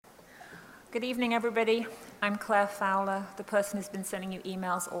Good evening, everybody. I'm Claire Fowler, the person who's been sending you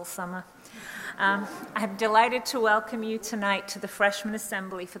emails all summer. I'm delighted to welcome you tonight to the Freshman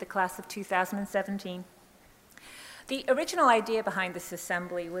Assembly for the class of 2017. The original idea behind this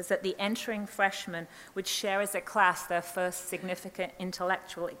assembly was that the entering freshmen would share as a class their first significant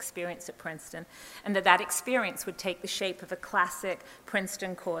intellectual experience at Princeton, and that experience would take the shape of a classic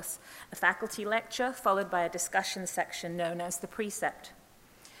Princeton course, a faculty lecture followed by a discussion section known as the precept.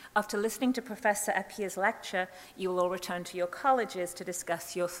 After listening to Professor Appiah's lecture, you will all return to your colleges to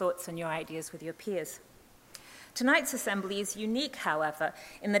discuss your thoughts and your ideas with your peers. Tonight's assembly is unique, however,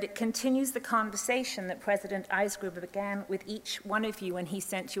 in that it continues the conversation that President Eisgruber began with each one of you when he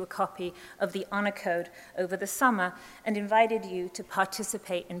sent you a copy of the Honor Code over the summer and invited you to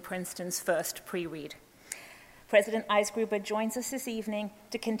participate in Princeton's first pre-read. President Eisgruber joins us this evening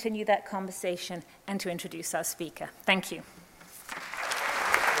to continue that conversation and to introduce our speaker. Thank you.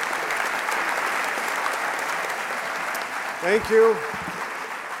 Thank you.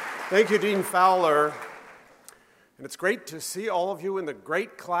 Thank you, Dean Fowler. And it's great to see all of you in the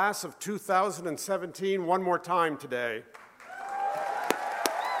great class of 2017 one more time today.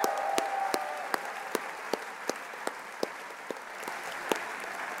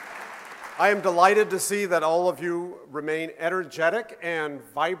 I am delighted to see that all of you remain energetic and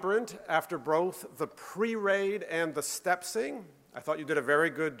vibrant after both the pre-raid and the step sing. I thought you did a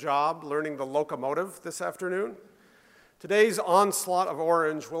very good job learning the locomotive this afternoon. Today's onslaught of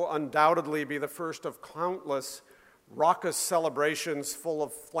orange will undoubtedly be the first of countless raucous celebrations full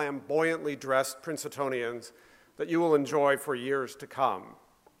of flamboyantly dressed Princetonians that you will enjoy for years to come.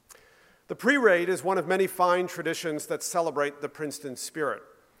 The pre-raid is one of many fine traditions that celebrate the Princeton spirit.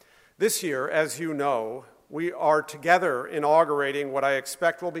 This year, as you know, we are together inaugurating what I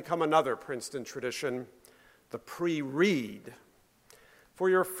expect will become another Princeton tradition, the pre-read. For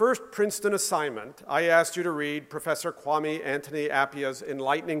your first Princeton assignment, I asked you to read Professor Kwame Anthony Appiah's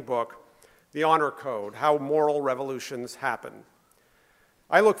enlightening book, The Honor Code: How Moral Revolutions Happen.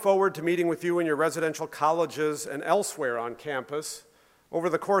 I look forward to meeting with you in your residential colleges and elsewhere on campus over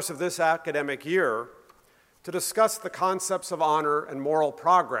the course of this academic year to discuss the concepts of honor and moral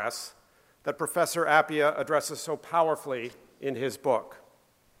progress that Professor Appiah addresses so powerfully in his book.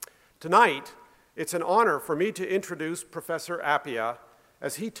 Tonight, it's an honor for me to introduce Professor Appiah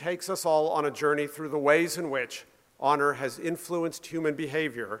as he takes us all on a journey through the ways in which honor has influenced human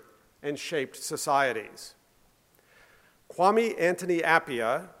behavior and shaped societies. Kwame Anthony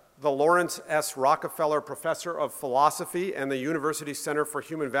Appiah, the Laurence S. Rockefeller Professor of Philosophy and the University Center for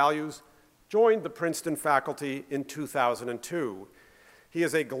Human Values, joined the Princeton faculty in 2002. He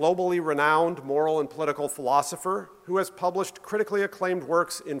is a globally renowned moral and political philosopher who has published critically acclaimed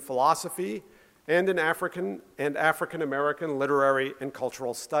works in philosophy and in African and African-American literary and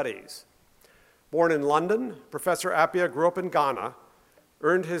cultural studies. Born in London, Professor Appiah grew up in Ghana,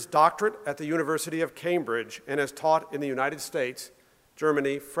 earned his doctorate at the University of Cambridge, and has taught in the United States,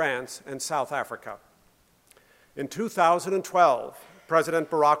 Germany, France, and South Africa. In 2012, President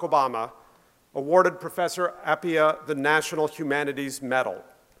Barack Obama awarded Professor Appiah the National Humanities Medal,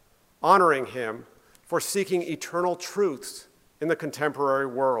 honoring him for seeking eternal truths in the contemporary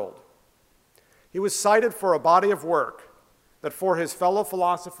world. He was cited for a body of work that for his fellow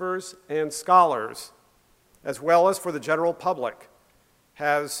philosophers and scholars, as well as for the general public,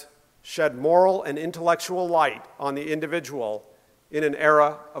 has shed moral and intellectual light on the individual in an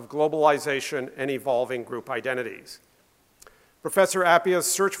era of globalization and evolving group identities. Professor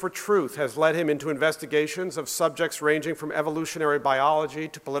Appiah's search for truth has led him into investigations of subjects ranging from evolutionary biology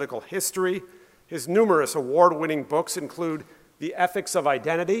to political history. His numerous award-winning books include The Ethics of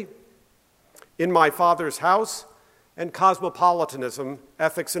Identity, In My Father's House, and Cosmopolitanism: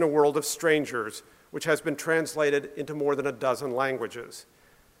 Ethics in a World of Strangers, which has been translated into more than a dozen languages.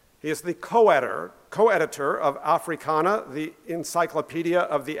 He is the co-editor of Africana, the Encyclopedia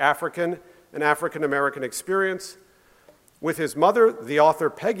of the African and African American Experience. With his mother, the author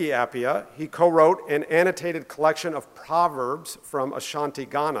Peggy Appiah, he co-wrote an annotated collection of proverbs from Ashanti,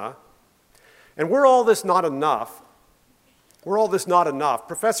 Ghana. And were all this not enough,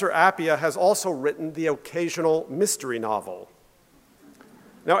 Professor Appiah has also written the occasional mystery novel.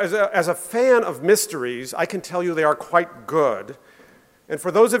 Now, as a fan of mysteries, I can tell you they are quite good. And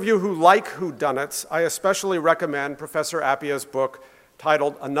for those of you who like whodunits, I especially recommend Professor Appiah's book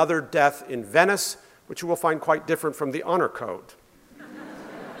titled Another Death in Venice, which you will find quite different from the Honor Code.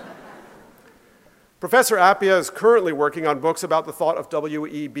 Professor Appiah is currently working on books about the thought of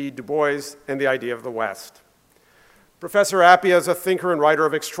W.E.B. Du Bois and the idea of the West. Professor Appiah is a thinker and writer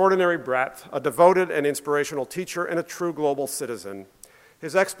of extraordinary breadth, a devoted and inspirational teacher, and a true global citizen.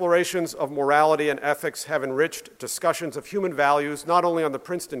 His explorations of morality and ethics have enriched discussions of human values not only on the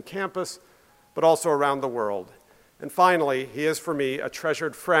Princeton campus, but also around the world. And finally, he is for me a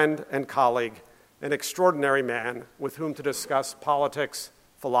treasured friend and colleague, an extraordinary man with whom to discuss politics,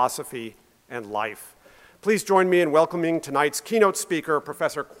 philosophy, and life. Please join me in welcoming tonight's keynote speaker,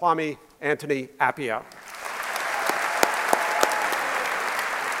 Professor Kwame Anthony Appiah.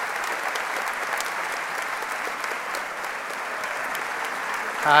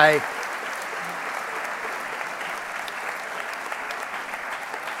 Hi.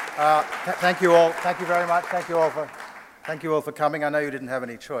 Thank you all. Thank you very much. Thank you all for coming. I know you didn't have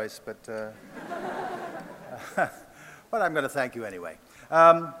any choice, but but I'm going to thank you anyway.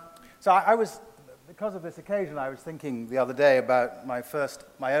 So I was, because of this occasion, I was thinking the other day about my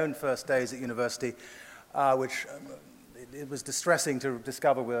own first days at university, which it was distressing to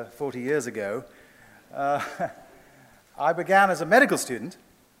discover were 40 years ago. I began as a medical student,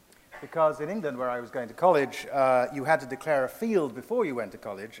 because in England, where I was going to college, you had to declare a field before you went to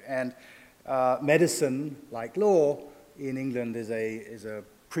college, and medicine, like law, in England is a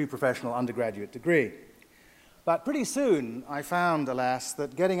pre-professional undergraduate degree. But pretty soon, I found, alas,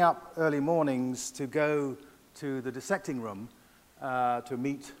 that getting up early mornings to go to the dissecting room to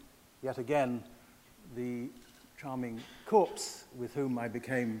meet, yet again, the charming corpse with whom I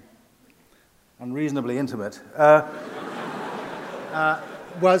became unreasonably intimate,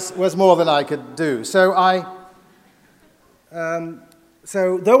 was more than I could do. So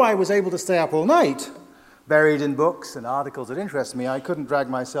though I was able to stay up all night, buried in books and articles that interested me, I couldn't drag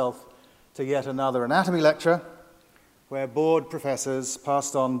myself to yet another anatomy lecture where bored professors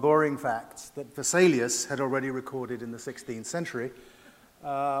passed on boring facts that Vesalius had already recorded in the 16th century.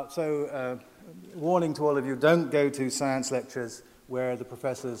 Warning to all of you, don't go to science lectures where the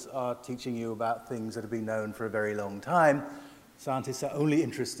professors are teaching you about things that have been known for a very long time. Scientists are only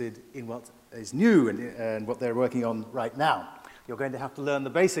interested in what is new and what they're working on right now. You're going to have to learn the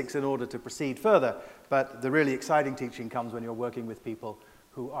basics in order to proceed further, but the really exciting teaching comes when you're working with people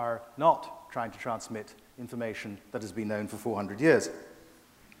who are not trying to transmit information that has been known for 400 years.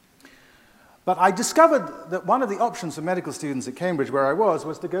 But I discovered that one of the options for medical students at Cambridge, where I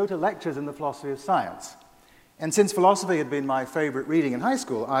was to go to lectures in the philosophy of science. And since philosophy had been my favorite reading in high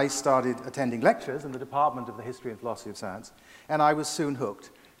school, I started attending lectures in the Department of the History and Philosophy of Science, and I was soon hooked.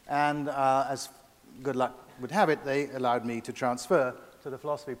 And as good luck would have it, they allowed me to transfer to the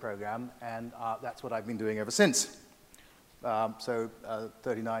philosophy program, and that's what I've been doing ever since.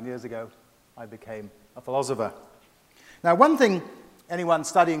 39 years ago, I became a philosopher. Now, one thing anyone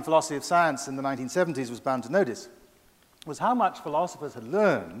studying philosophy of science in the 1970s was bound to notice was how much philosophers had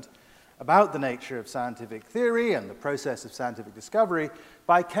learned about the nature of scientific theory and the process of scientific discovery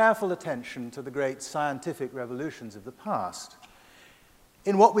by careful attention to the great scientific revolutions of the past.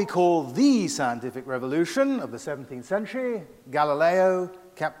 In what we call the scientific revolution of the 17th century, Galileo,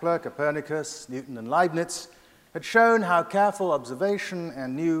 Kepler, Copernicus, Newton, and Leibniz had shown how careful observation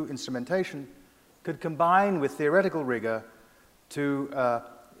and new instrumentation could combine with theoretical rigor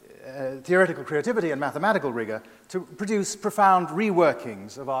theoretical creativity and mathematical rigor to produce profound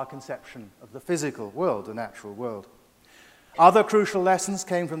reworkings of our conception of the physical world, the natural world. Other crucial lessons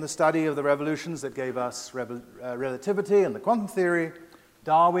came from the study of the revolutions that gave us relativity and the quantum theory,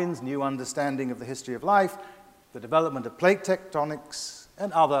 Darwin's new understanding of the history of life, the development of plate tectonics,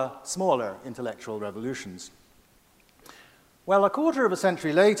 and other smaller intellectual revolutions. Well, a quarter of a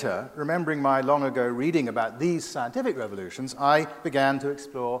century later, remembering my long-ago reading about these scientific revolutions, I began to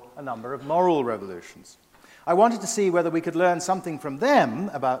explore a number of moral revolutions. I wanted to see whether we could learn something from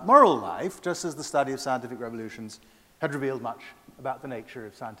them about moral life, just as the study of scientific revolutions had revealed much about the nature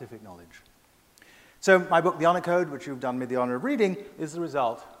of scientific knowledge. So my book, The Honor Code, which you've done me the honor of reading, is the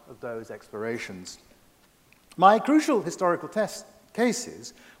result of those explorations. My crucial historical test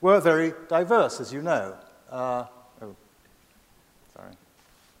cases were very diverse, as you know.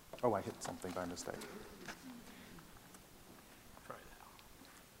 Oh, I hit something by mistake. Try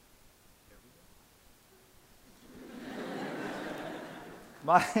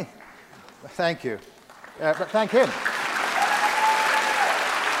that. Thank you. But thank him.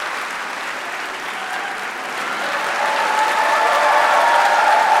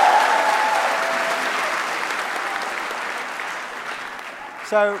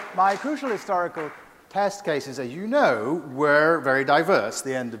 So my crucial historical test cases, as you know, were very diverse.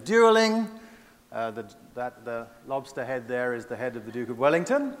 The end of dueling, the lobster head there is the head of the Duke of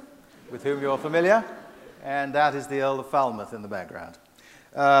Wellington, with whom you're familiar, and that is the Earl of Falmouth in the background.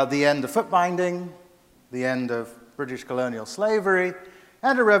 The end of foot binding, the end of British colonial slavery,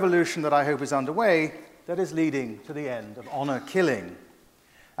 and a revolution that I hope is underway that is leading to the end of honor killing.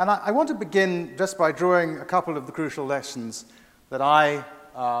 And I want to begin just by drawing a couple of the crucial lessons that I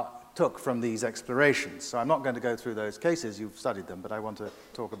took from these explorations. So I'm not going to go through those cases, you've studied them, but I want to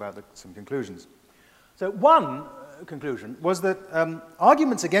talk about some conclusions. So one conclusion was that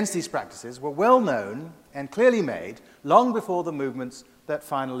arguments against these practices were well known and clearly made long before the movements that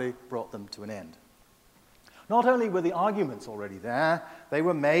finally brought them to an end. Not only were the arguments already there, they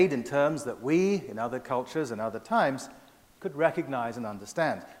were made in terms that we, in other cultures and other times, could recognize and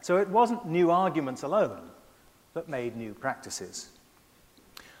understand. So it wasn't new arguments alone that made new practices.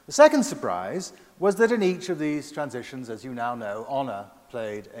 The second surprise was that in each of these transitions, as you now know, honor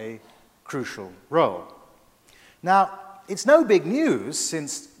played a crucial role. Now, it's no big news,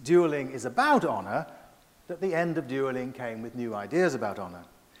 since dueling is about honor, that the end of dueling came with new ideas about honor.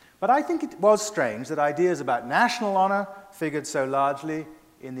 But I think it was strange that ideas about national honor figured so largely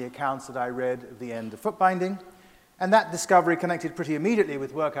in the accounts that I read of the end of foot binding, and that discovery connected pretty immediately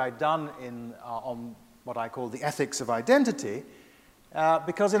with work I'd done on what I call the ethics of identity,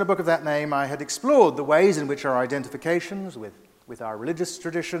 because in a book of that name I had explored the ways in which our identifications with our religious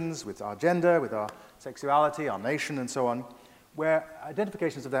traditions, with our gender, with our sexuality, our nation, and so on, where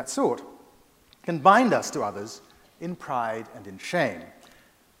identifications of that sort can bind us to others in pride and in shame,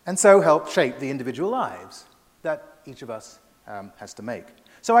 and so help shape the individual lives that each of us has to make.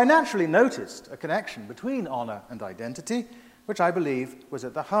 So I naturally noticed a connection between honor and identity, which I believe was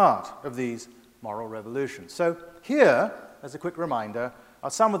at the heart of these moral revolutions. So here, as a quick reminder,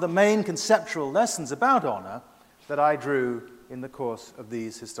 are some of the main conceptual lessons about honor that I drew in the course of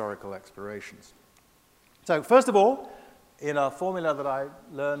these historical explorations. So first of all, in a formula that I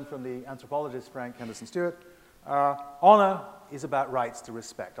learned from the anthropologist Frank Henderson Stewart, honor is about rights to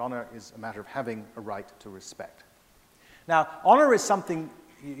respect. Honor is a matter of having a right to respect. Now, honor is something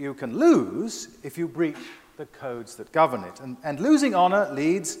you can lose if you breach the codes that govern it. And losing honor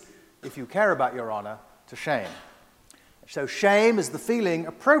leads, if you care about your honor, to shame. So shame is the feeling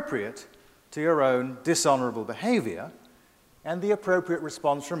appropriate to your own dishonorable behavior, and the appropriate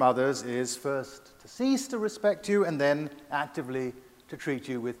response from others is first to cease to respect you and then actively to treat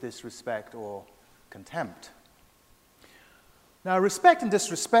you with disrespect or contempt. Now, respect and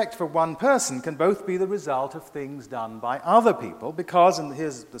disrespect for one person can both be the result of things done by other people because, and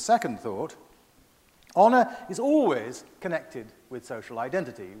here's the second thought, honor is always connected with social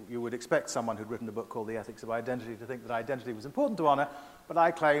identity. You would expect someone who'd written a book called The Ethics of Identity to think that identity was important to honor, but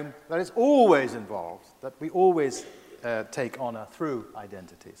I claim that it's always involved, that we always take honor through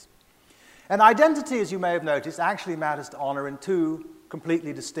identities. And identity, as you may have noticed, actually matters to honor in two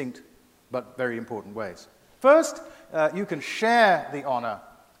completely distinct but very important ways. First, you can share the honor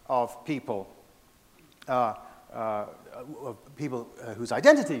of people whose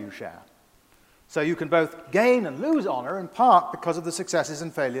identity you share. So you can both gain and lose honor in part because of the successes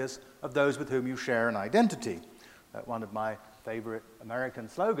and failures of those with whom you share an identity. One of my favorite American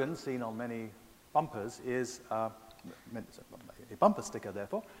slogans, seen on many bumpers, is, a bumper sticker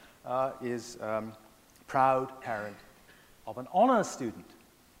therefore, is proud parent of an honor student.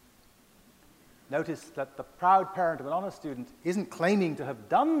 Notice that the proud parent of an honor student isn't claiming to have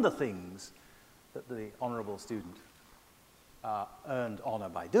done the things that the honorable student earned honor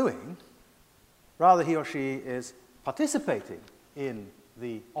by doing. Rather, he or she is participating in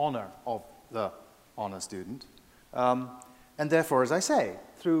the honor of the honor student. And therefore, as I say,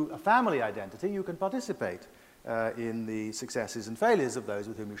 through a family identity, you can participate in the successes and failures of those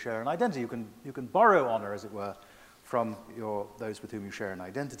with whom you share an identity. You can borrow honor, as it were, from those with whom you share an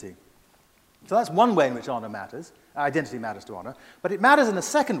identity. So that's one way in which honor matters, identity matters to honor. But it matters in a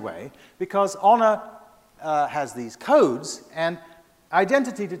second way because honor has these codes, and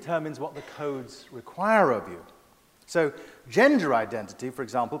identity determines what the codes require of you. So gender identity, for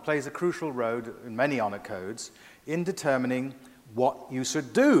example, plays a crucial role in many honor codes in determining what you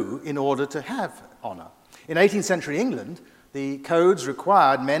should do in order to have honor. In 18th century England, the codes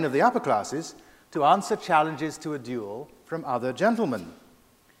required men of the upper classes to answer challenges to a duel from other gentlemen.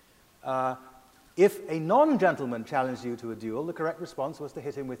 If a non-gentleman challenged you to a duel, the correct response was to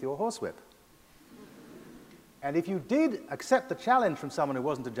hit him with your horsewhip. And if you did accept the challenge from someone who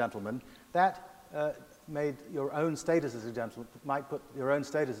wasn't a gentleman, that made your own status as a gentleman, might put your own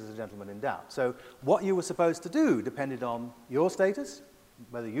status as a gentleman in doubt. So what you were supposed to do depended on your status,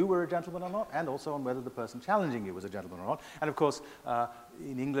 whether you were a gentleman or not, and also on whether the person challenging you was a gentleman or not. And of course,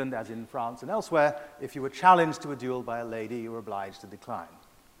 in England, as in France and elsewhere, if you were challenged to a duel by a lady, you were obliged to decline.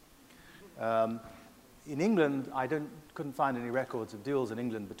 In England, I couldn't find any records of duels in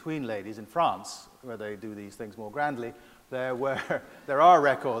England between ladies. In France, where they do these things more grandly, there are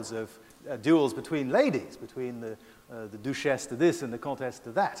records of duels between ladies, between the duchess to this and the comtesse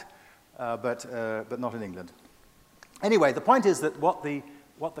to that, but not in England. Anyway, the point is that what the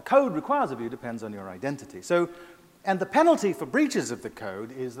code requires of you depends on your identity. And the penalty for breaches of the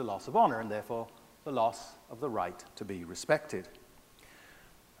code is the loss of honor, and therefore the loss of the right to be respected.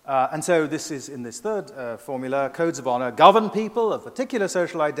 And so this is in this third formula: codes of honor govern people of particular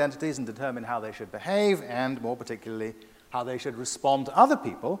social identities and determine how they should behave, and more particularly, how they should respond to other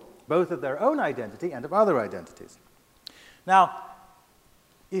people, both of their own identity and of other identities. Now,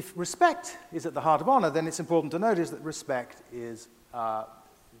 if respect is at the heart of honor, then it's important to notice that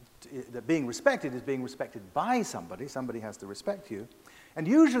that being respected is being respected by somebody. Somebody has to respect you. And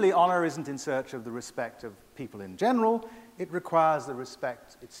usually honor isn't in search of the respect of people in general. It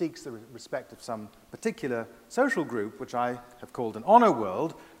seeks the respect of some particular social group, which I have called an honor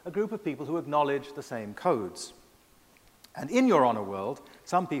world, a group of people who acknowledge the same codes. And in your honor world,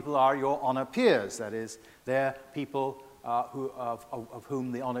 some people are your honor peers. That is, they're people of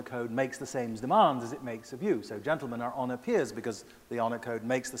whom the honor code makes the same demands as it makes of you. So gentlemen are honor peers because the honor code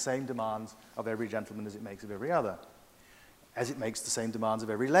makes the same demands of every gentleman as it makes of every other, as it makes the same demands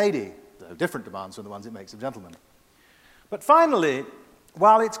of every lady, though different demands from the ones it makes of gentlemen. But finally,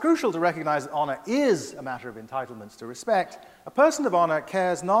 while it's crucial to recognize that honor is a matter of entitlements to respect, a person of honor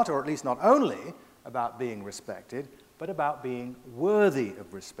cares not, or at least not only, about being respected, but about being worthy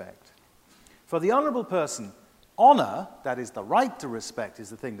of respect. For the honorable person, honor, that is the right to respect, is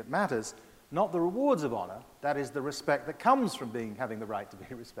the thing that matters, not the rewards of honor, that is the respect that comes from having the right to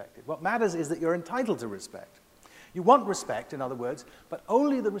be respected. What matters is that you're entitled to respect. You want respect, in other words, but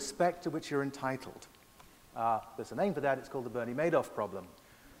only the respect to which you're entitled. There's a name for that. It's called the Bernie Madoff problem.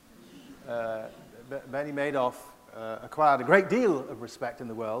 Bernie Madoff acquired a great deal of respect in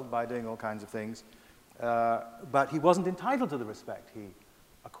the world by doing all kinds of things, but he wasn't entitled to the respect he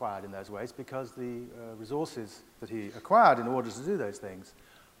acquired in those ways because the resources that he acquired in order to do those things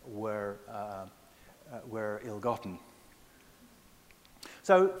were ill-gotten.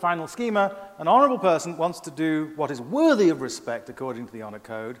 So, final schema: an honorable person wants to do what is worthy of respect according to the honor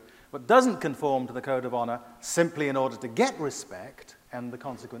code, but doesn't conform to the code of honor simply in order to get respect and the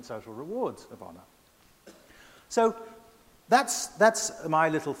consequent social rewards of honor. So that's my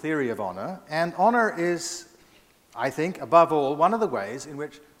little theory of honor, and honor is, I think, above all, one of the ways in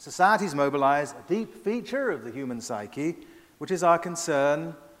which societies mobilize a deep feature of the human psyche, which is our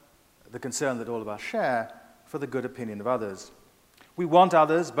concern, the concern that all of us share, for the good opinion of others. We want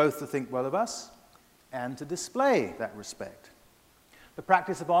others both to think well of us and to display that respect. The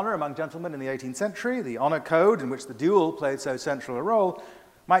practice of honor among gentlemen in the 18th century, the honor code in which the duel played so central a role,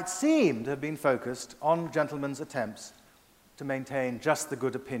 might seem to have been focused on gentlemen's attempts to maintain just the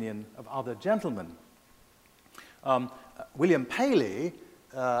good opinion of other gentlemen. William Paley,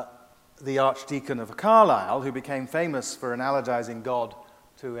 the Archdeacon of Carlisle, who became famous for analogizing God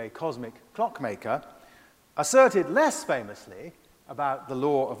to a cosmic clockmaker, asserted less famously about the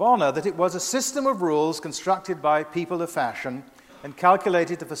law of honor that it was a system of rules constructed by people of fashion and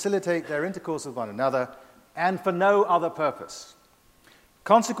calculated to facilitate their intercourse with one another and for no other purpose.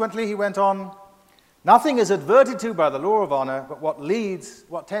 Consequently, he went on, nothing is adverted to by the law of honor but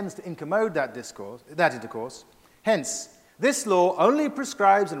what tends to incommode that intercourse. Hence, this law only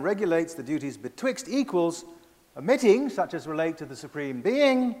prescribes and regulates the duties betwixt equals, omitting such as relate to the supreme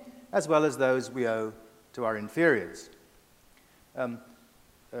being, as well as those we owe to our inferiors.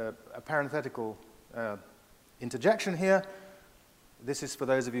 A parenthetical interjection here. This is for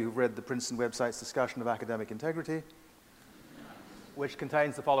those of you who've read the Princeton website's discussion of academic integrity, which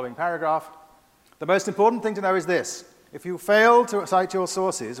contains the following paragraph. The most important thing to know is this: if you fail to cite your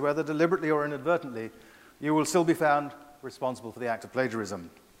sources, whether deliberately or inadvertently, you will still be found responsible for the act of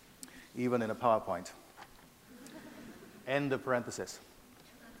plagiarism, even in a PowerPoint. End of parenthesis.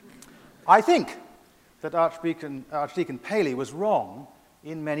 I think that Archdeacon Paley was wrong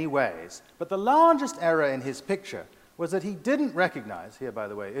in many ways, but the largest error in his picture was that he didn't recognize, here by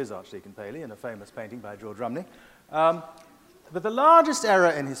the way is Archdeacon Paley in a famous painting by George Rumney, but the largest error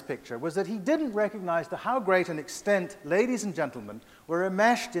in his picture was that he didn't recognize to how great an extent ladies and gentlemen were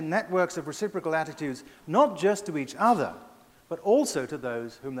enmeshed in networks of reciprocal attitudes, not just to each other, but also to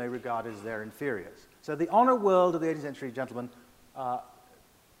those whom they regarded as their inferiors. So the honor world of the 18th century gentleman,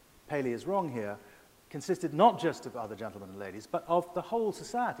 Paley is wrong here, consisted not just of other gentlemen and ladies, but of the whole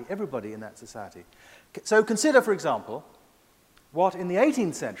society, everybody in that society. So consider, for example, what in the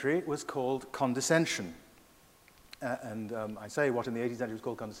 18th century was called condescension. I say what in the 18th century was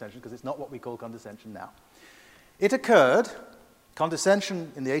called condescension because it's not what we call condescension now. It occurred,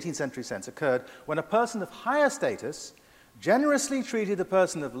 condescension in the 18th century sense occurred when a person of higher status generously treated a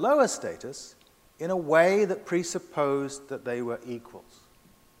person of lower status in a way that presupposed that they were equals.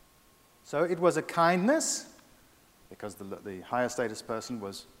 So it was a kindness, because the higher status person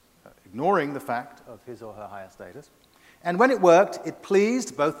was ignoring the fact of his or her higher status. And when it worked, it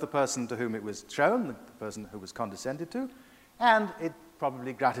pleased both the person to whom it was shown, the person who was condescended to, and it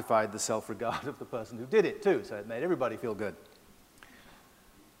probably gratified the self-regard of the person who did it too, so it made everybody feel good.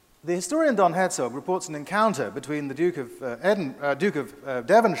 The historian Don Herzog reports an encounter between the Duke of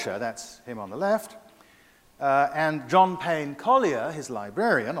Devonshire, that's him on the left, and John Payne Collier, his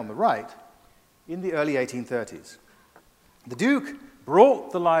librarian, on the right, in the early 1830s. The Duke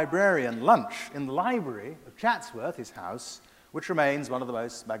brought the librarian lunch in the library of Chatsworth, his house, which remains one of the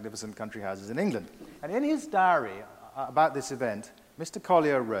most magnificent country houses in England. And in his diary about this event, Mr.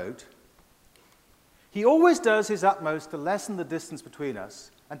 Collier wrote, "He always does his utmost to lessen the distance between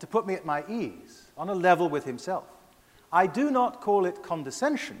us and to put me at my ease, on a level with himself. I do not call it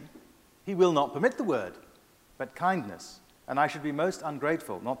condescension, he will not permit the word, but kindness, and I should be most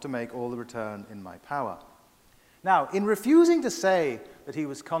ungrateful not to make all the return in my power." Now, in refusing to say that he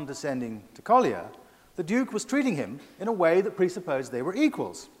was condescending to Collier, the Duke was treating him in a way that presupposed they were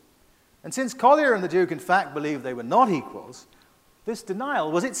equals. And since Collier and the Duke in fact believed they were not equals, this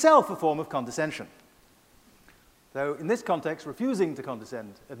denial was itself a form of condescension. Though in this context, refusing to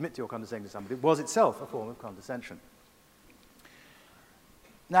admit you're condescending to somebody, was itself a form of condescension.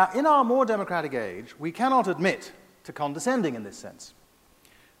 Now, in our more democratic age, we cannot admit to condescending in this sense,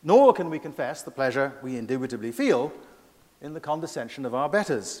 nor can we confess the pleasure we indubitably feel in the condescension of our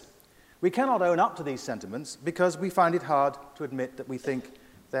betters. We cannot own up to these sentiments because we find it hard to admit that we think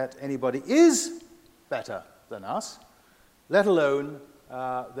that anybody is better than us, let alone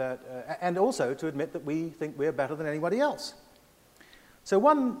and also to admit that we think we're better than anybody else. So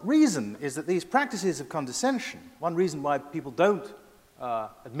one reason is that these practices of condescension, one reason why people don't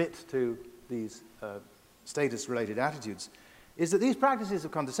admit to these status-related attitudes, is that these practices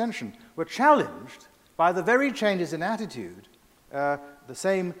of condescension were challenged by the very changes in attitude, the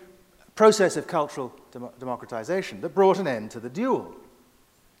same process of cultural democratization that brought an end to the duel.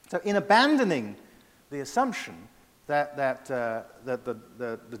 So in abandoning the assumption that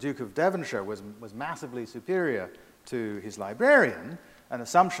the Duke of Devonshire was massively superior to his librarian, an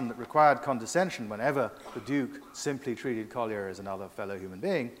assumption that required condescension whenever the Duke simply treated Collier as another fellow human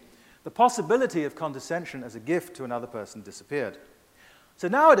being, the possibility of condescension as a gift to another person disappeared. So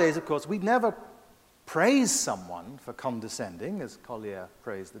nowadays, of course, we never praise someone for condescending, as Collier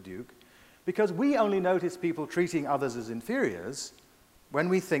praised the Duke, because we only notice people treating others as inferiors when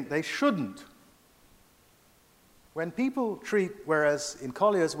we think they shouldn't. When people treat, whereas in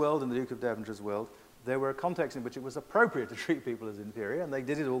Collier's world and the Duke of Devonshire's world, there were a context in which it was appropriate to treat people as inferior, and they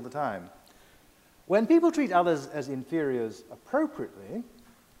did it all the time. When people treat others as inferiors appropriately,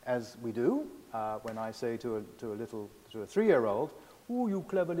 as we do, when I say to a 3-year-old, "Oh, you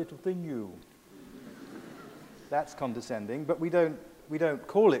clever little thing, you." That's condescending, but we don't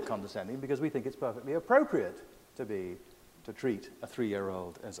call it condescending because we think it's perfectly appropriate to treat a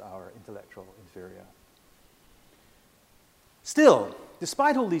 3-year-old as our intellectual inferior. Still,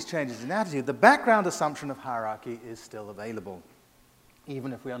 despite all these changes in attitude, the background assumption of hierarchy is still available,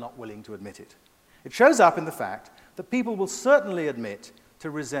 even if we are not willing to admit it. It shows up in the fact that people will certainly admit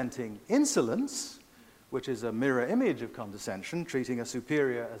to resenting insolence, which is a mirror image of condescension, treating a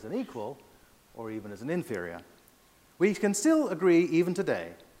superior as an equal or even as an inferior. We can still agree, even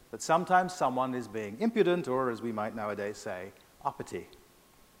today, that sometimes someone is being impudent or, as we might nowadays say, uppity.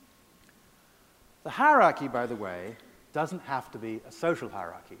 The hierarchy, by the way, doesn't have to be a social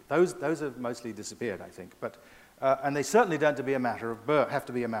hierarchy. Those have mostly disappeared, I think, and they certainly don't have to be a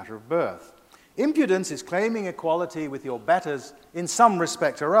matter of birth. Impudence is claiming equality with your betters in some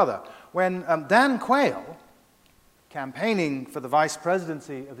respect or other. When Dan Quayle, campaigning for the vice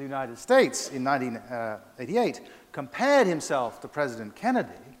presidency of the United States in 1988, compared himself to President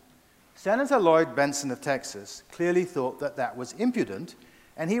Kennedy, Senator Lloyd Bentsen of Texas clearly thought that that was impudent,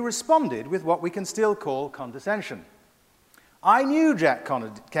 and he responded with what we can still call condescension. "I knew Jack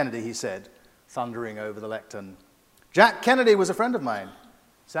Kennedy," he said, thundering over the lectern. "Jack Kennedy was a friend of mine."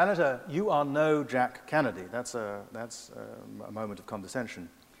 "Senator, you are no Jack Kennedy." That's a moment of condescension.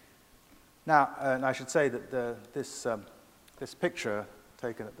 Now, and I should say that this picture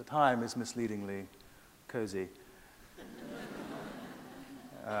taken at the time is misleadingly cozy,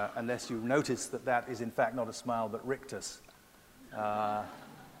 unless you notice that is in fact not a smile but rictus.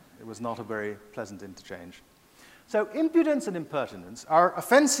 It was not a very pleasant interchange. So impudence and impertinence are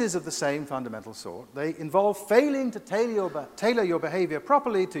offenses of the same fundamental sort. They involve failing to tailor your behavior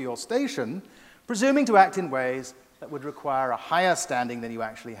properly to your station, presuming to act in ways that would require a higher standing than you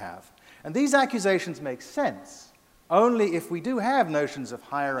actually have. And these accusations make sense only if we do have notions of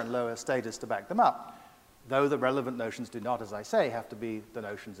higher and lower status to back them up, though the relevant notions do not, as I say, have to be the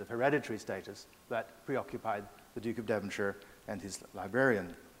notions of hereditary status that preoccupied the Duke of Devonshire and his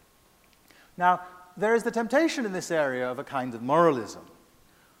librarian. Now, there is the temptation in this area of a kind of moralism.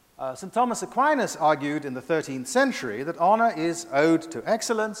 St. Thomas Aquinas argued in the 13th century that honor is owed to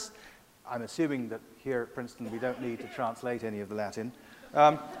excellence. I'm assuming that here at Princeton we don't need to translate any of the Latin.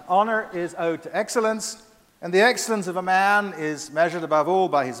 Honor is owed to excellence, and the excellence of a man is measured above all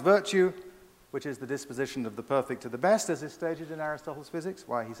by his virtue, which is the disposition of the perfect to the best, as is stated in Aristotle's Physics.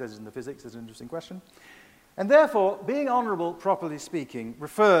 Why he says it in the Physics is an interesting question. And therefore, being honorable, properly speaking,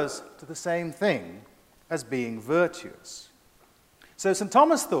 refers to the same thing as being virtuous. So St.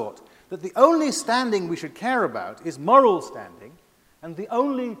 Thomas thought that the only standing we should care about is moral standing, and the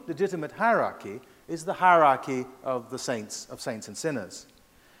only legitimate hierarchy is the hierarchy of the saints and sinners.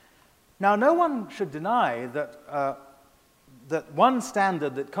 Now, no one should deny that one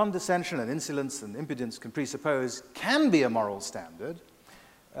standard that condescension and insolence and impudence can presuppose can be a moral standard.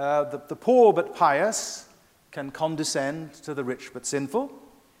 The poor but pious can condescend to the rich but sinful,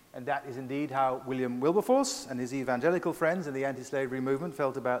 and that is indeed how William Wilberforce and his evangelical friends in the anti-slavery movement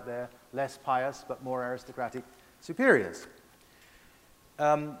felt about their less pious but more aristocratic superiors.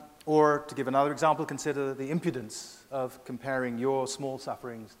 Or, to give another example, consider the impudence of comparing your small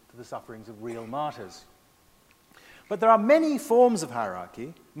sufferings to the sufferings of real martyrs. But there are many forms of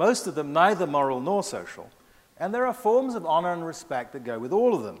hierarchy, most of them neither moral nor social, and there are forms of honor and respect that go with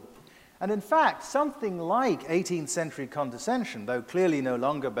all of them. And in fact, something like 18th century condescension, though clearly no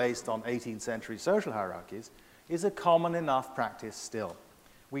longer based on 18th century social hierarchies, is a common enough practice still.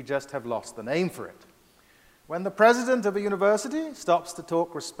 We just have lost the name for it. When the president of a university stops to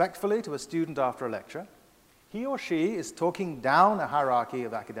talk respectfully to a student after a lecture, he or she is talking down a hierarchy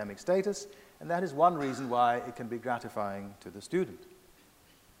of academic status, and that is one reason why it can be gratifying to the student.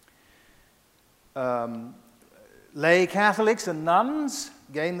 Lay Catholics and nuns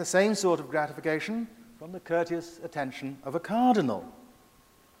gain the same sort of gratification from the courteous attention of a cardinal,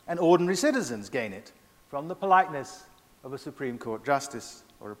 and ordinary citizens gain it from the politeness of a Supreme Court justice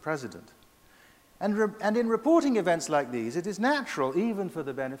or a president. And in reporting events like these, it is natural, even for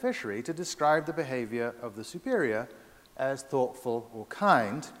the beneficiary, to describe the behavior of the superior as thoughtful or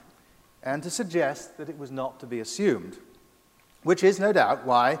kind, and to suggest that it was not to be assumed, which is no doubt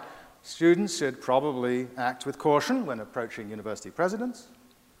why students should probably act with caution when approaching university presidents.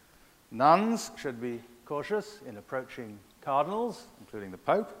 Nuns should be cautious in approaching cardinals, including the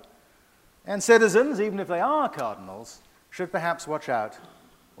Pope. And citizens, even if they are cardinals, should perhaps watch out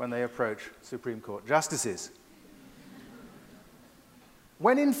when they approach Supreme Court justices.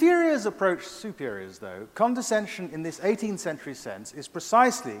 When inferiors approach superiors, though, condescension in this 18th century sense is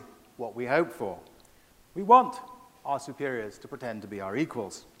precisely what we hope for. We want our superiors to pretend to be our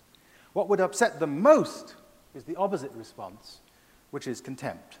equals. What would upset them most is the opposite response, which is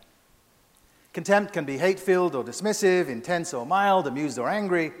contempt. Contempt can be hate-filled or dismissive, intense or mild, amused or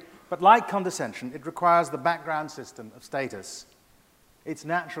angry, but like condescension, it requires the background system of status. Its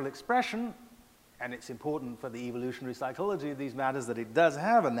natural expression, and it's important for the evolutionary psychology of these matters that it does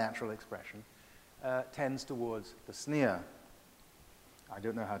have a natural expression, tends towards the sneer. I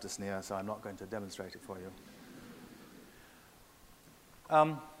don't know how to sneer, so I'm not going to demonstrate it for you.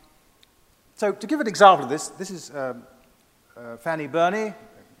 So to give an example of this is Fanny Burney, a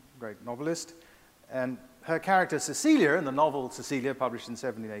great novelist, and her character Cecilia in the novel Cecilia, published in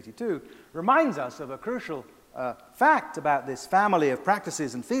 1782, reminds us of a crucial fact about this family of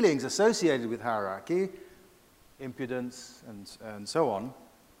practices and feelings associated with hierarchy, impudence, and so on,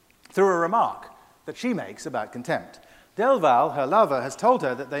 through a remark that she makes about contempt. Delval, her lover, has told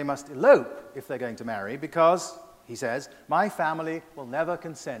her that they must elope if they're going to marry because, he says, my family will never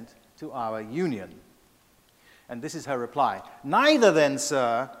consent to our union. And this is her reply. Neither then,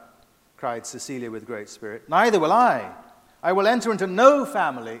 sir, cried Cecilia with great spirit, neither will I. I will enter into no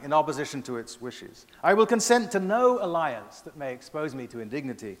family in opposition to its wishes. I will consent to no alliance that may expose me to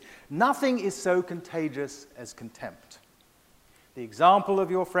indignity. Nothing is so contagious as contempt. The example of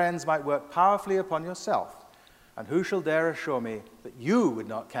your friends might work powerfully upon yourself, and who shall dare assure me that you would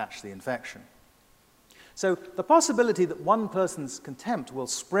not catch the infection? So the possibility that one person's contempt will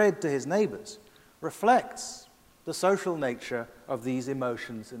spread to his neighbors reflects the social nature of these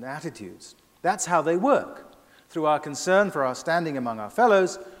emotions and attitudes. That's how they work, through our concern for our standing among our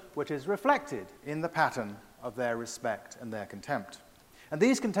fellows, which is reflected in the pattern of their respect and their contempt. And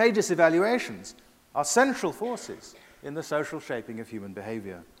these contagious evaluations are central forces in the social shaping of human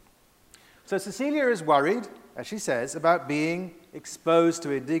behavior. So Cecilia is worried, as she says, about being exposed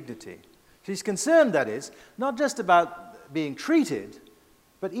to indignity. She's concerned, that is, not just about being treated,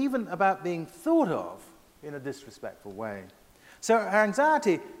 but even about being thought of in a disrespectful way. So her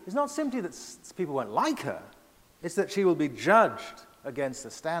anxiety is not simply that people won't like her, it's that she will be judged against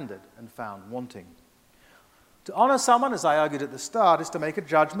a standard and found wanting. To honor someone, as I argued at the start, is to make a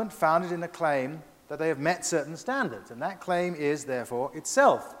judgment founded in a claim that they have met certain standards, and that claim is, therefore,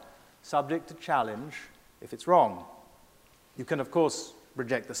 itself subject to challenge if it's wrong. You can, of course,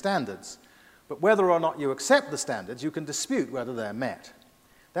 reject the standards, but whether or not you accept the standards, you can dispute whether they're met.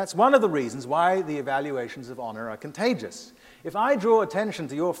 That's one of the reasons why the evaluations of honor are contagious. If I draw attention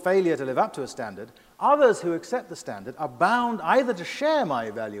to your failure to live up to a standard, others who accept the standard are bound either to share my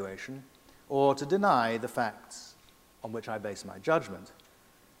evaluation or to deny the facts on which I base my judgment.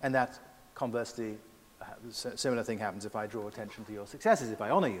 And that, conversely, a similar thing happens if I draw attention to your successes, if I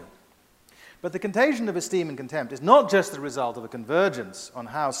honor you. But the contagion of esteem and contempt is not just the result of a convergence on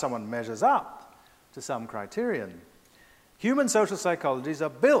how someone measures up to some criterion. Human social psychologies are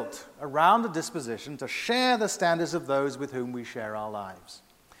built around a disposition to share the standards of those with whom we share our lives.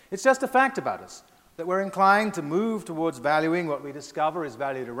 It's just a fact about us that we're inclined to move towards valuing what we discover is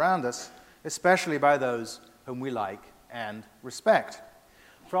valued around us, especially by those whom we like and respect.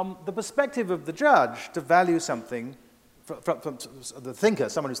 From the perspective of the judge, to value something, from the thinker,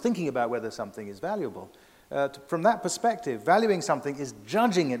 someone who's thinking about whether something is valuable, from that perspective, valuing something is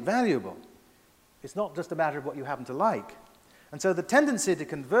judging it valuable. It's not just a matter of what you happen to like. And so the tendency to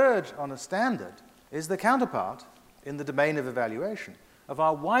converge on a standard is the counterpart, in the domain of evaluation, of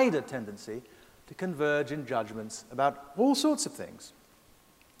our wider tendency to converge in judgments about all sorts of things.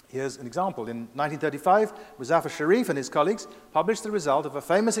 Here's an example. In 1935, Muzaffar Sharif and his colleagues published the result of a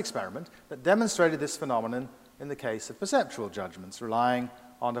famous experiment that demonstrated this phenomenon in the case of perceptual judgments, relying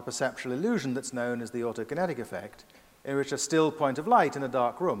on a perceptual illusion that's known as the autokinetic effect, in which a still point of light in a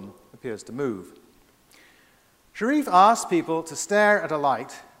dark room appears to move. Sharif asked people to stare at a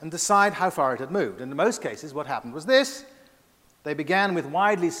light and decide how far it had moved. And in most cases, what happened was this. They began with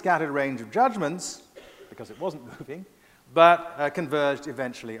widely scattered range of judgments, because it wasn't moving, but converged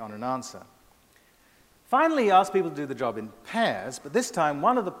eventually on an answer. Finally, he asked people to do the job in pairs, but this time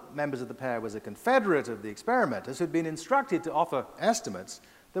one of the members of the pair was a confederate of the experimenters who'd been instructed to offer estimates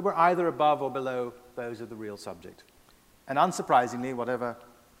that were either above or below those of the real subject. And unsurprisingly,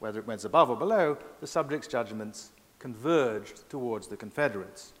 whether it went above or below, the subject's judgments converged towards the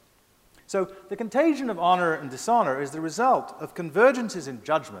confederates. So the contagion of honor and dishonor is the result of convergences in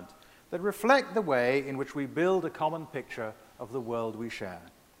judgment that reflect the way in which we build a common picture of the world we share.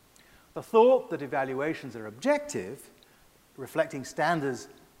 The thought that evaluations are objective, reflecting standards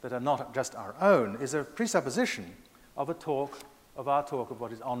that are not just our own, is a presupposition of our talk of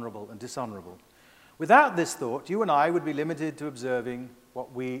what is honorable and dishonorable. Without this thought, you and I would be limited to observing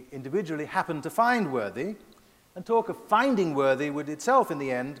what we individually happen to find worthy, and talk of finding worthy would itself, in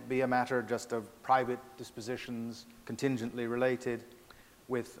the end, be a matter just of private dispositions, contingently related,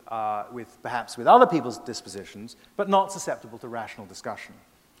 perhaps with other people's dispositions, but not susceptible to rational discussion.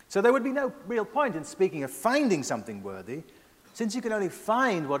 So there would be no real point in speaking of finding something worthy, since you can only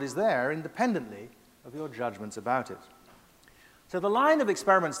find what is there independently of your judgments about it. So the line of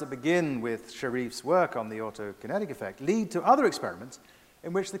experiments that begin with Sharif's work on the autokinetic effect lead to other experiments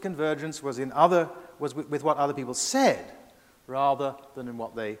in which the convergence was with what other people said, rather than in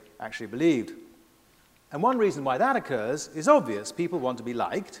what they actually believed. And one reason why that occurs is obvious. People want to be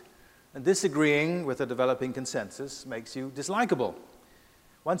liked, and disagreeing with a developing consensus makes you dislikable.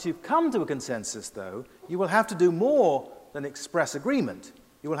 Once you've come to a consensus, though, you will have to do more than express agreement.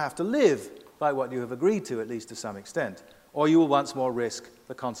 You will have to live by what you have agreed to, at least to some extent, or you will once more risk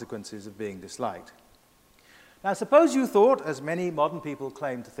the consequences of being disliked. Now, suppose you thought, as many modern people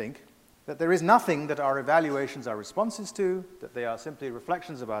claim to think, that there is nothing that our evaluations are responses to, that they are simply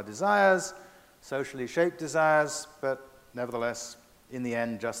reflections of our desires, socially shaped desires, but nevertheless, in the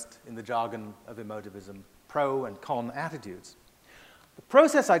end, just in the jargon of emotivism, pro and con attitudes. The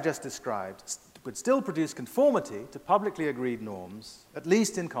process I just described would still produce conformity to publicly agreed norms, at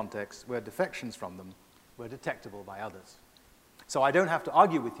least in contexts where defections from them were detectable by others. So I don't have to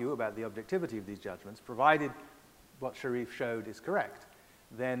argue with you about the objectivity of these judgments, provided what Sharif showed is correct.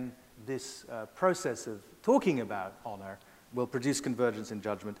 Then this process of talking about honor will produce convergence in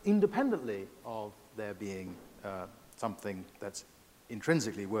judgment independently of there being something that's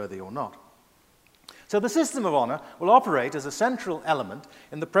intrinsically worthy or not. So the system of honor will operate as a central element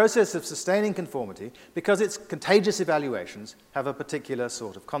in the process of sustaining conformity because its contagious evaluations have a particular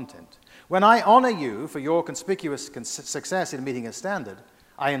sort of content. When I honor you for your conspicuous success in meeting a standard,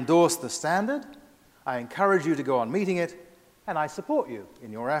 I endorse the standard, I encourage you to go on meeting it, and I support you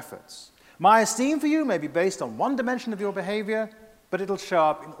in your efforts. My esteem for you may be based on one dimension of your behavior, but it'll show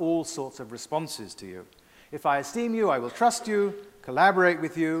up in all sorts of responses to you. If I esteem you, I will trust you, collaborate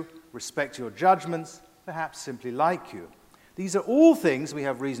with you, respect your judgments, perhaps simply like you. These are all things we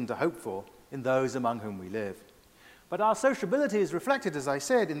have reason to hope for in those among whom we live. But our sociability is reflected, as I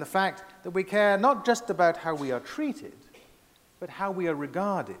said, in the fact that we care not just about how we are treated, but how we are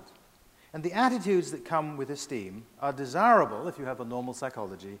regarded. And the attitudes that come with esteem are desirable, if you have a normal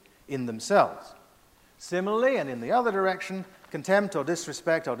psychology, in themselves. Similarly, and in the other direction, contempt or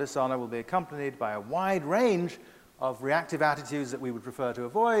disrespect or dishonor will be accompanied by a wide range of reactive attitudes that we would prefer to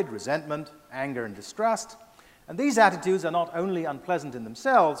avoid: resentment, anger, and distrust. And these attitudes are not only unpleasant in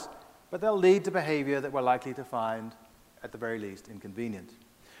themselves, but they'll lead to behavior that we're likely to find, at the very least, inconvenient.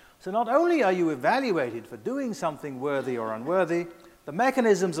 So not only are you evaluated for doing something worthy or unworthy, the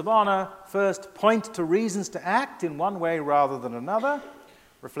mechanisms of honor first point to reasons to act in one way rather than another,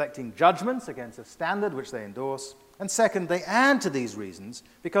 reflecting judgments against a standard which they endorse. And second, they add to these reasons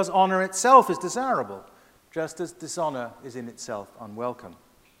because honor itself is desirable, just as dishonor is in itself unwelcome.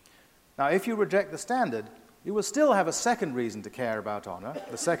 Now, if you reject the standard, you will still have a second reason to care about honor,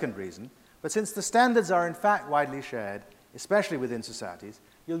 the second reason, but since the standards are in fact widely shared, especially within societies,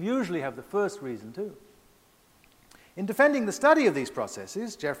 you'll usually have the first reason too. In defending the study of these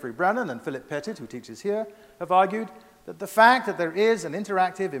processes, Jeffrey Brannon and Philip Pettit, who teaches here, have argued that the fact that there is an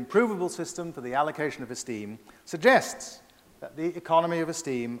interactive, improvable system for the allocation of esteem suggests that the economy of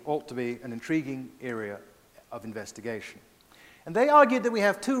esteem ought to be an intriguing area of investigation. And they argued that we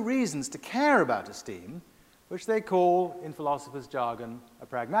have two reasons to care about esteem, which they call, in philosophers' jargon, a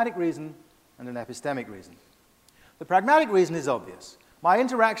pragmatic reason and an epistemic reason. The pragmatic reason is obvious. My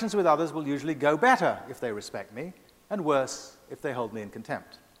interactions with others will usually go better if they respect me, and worse if they hold me in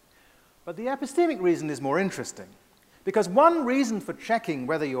contempt. But the epistemic reason is more interesting, because one reason for checking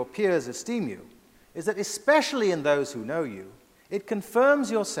whether your peers esteem you is that, especially in those who know you, it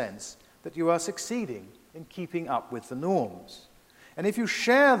confirms your sense that you are succeeding in keeping up with the norms. And if you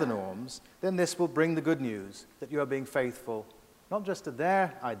share the norms, then this will bring the good news that you are being faithful not just to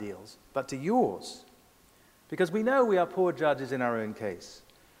their ideals, but to yours. Because we know we are poor judges in our own case.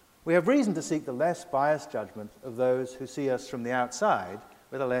 We have reason to seek the less biased judgment of those who see us from the outside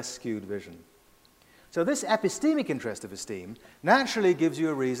with a less skewed vision. So this epistemic interest of esteem naturally gives you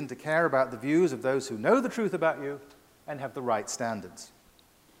a reason to care about the views of those who know the truth about you and have the right standards.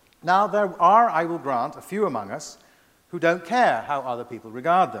 Now, there are, I will grant, a few among us who don't care how other people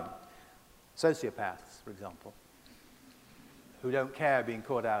regard them. Sociopaths, for example, who don't care being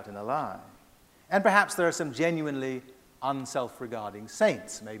caught out in a lie. And perhaps there are some genuinely unself-regarding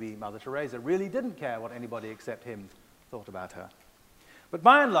saints. Maybe Mother Teresa really didn't care what anybody except him thought about her. But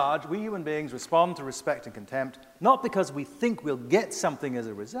by and large, we human beings respond to respect and contempt not because we think we'll get something as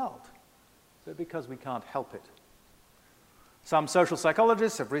a result, but because we can't help it. Some social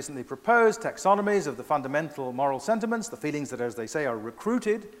psychologists have recently proposed taxonomies of the fundamental moral sentiments, the feelings that, as they say, are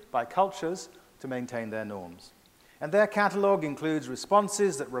recruited by cultures to maintain their norms. And their catalogue includes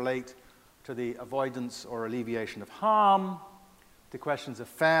responses that relate to the avoidance or alleviation of harm, to questions of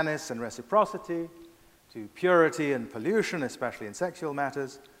fairness and reciprocity, to purity and pollution, especially in sexual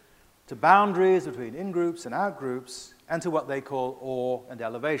matters, to boundaries between in-groups and out-groups, and to what they call awe and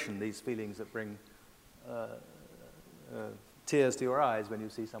elevation, these feelings that bring tears to your eyes when you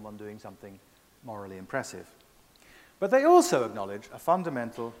see someone doing something morally impressive. But they also acknowledge a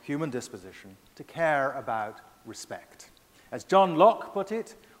fundamental human disposition to care about respect. As John Locke put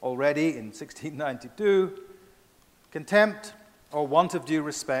it already in 1692, contempt or want of due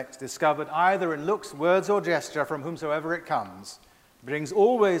respect, discovered either in looks, words, or gesture from whomsoever it comes, brings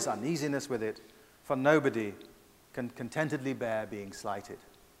always uneasiness with it, for nobody can contentedly bear being slighted.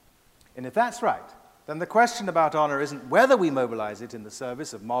 And if that's right, then the question about honor isn't whether we mobilize it in the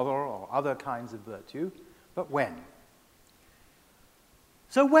service of moral or other kinds of virtue, but when.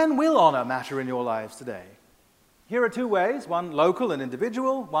 So when will honor matter in your lives today? Here are two ways, one local and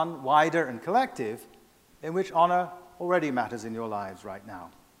individual, one wider and collective, in which honor already matters in your lives right now.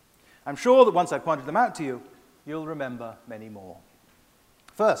 I'm sure that once I pointed them out to you, you'll remember many more.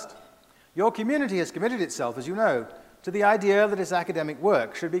 First, your community has committed itself, as you know, to the idea that its academic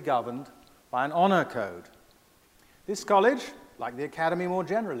work should be governed by an honor code. This college, like the academy more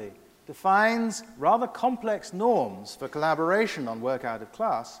generally, defines rather complex norms for collaboration on work out of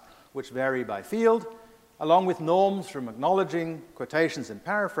class, which vary by field, along with norms from acknowledging quotations and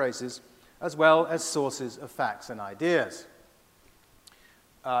paraphrases, as well as sources of facts and ideas.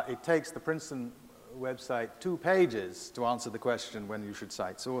 It takes the Princeton website 2 pages to answer the question when you should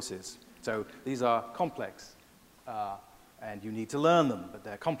cite sources. So these are complex, and you need to learn them, but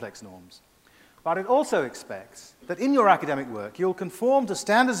they're complex norms. But it also expects that in your academic work you'll conform to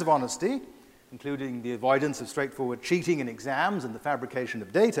standards of honesty, including the avoidance of straightforward cheating in exams and the fabrication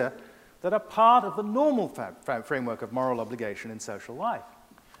of data, that are part of the normal framework of moral obligation in social life.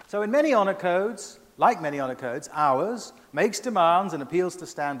 So in many honor codes, like many honor codes, ours makes demands and appeals to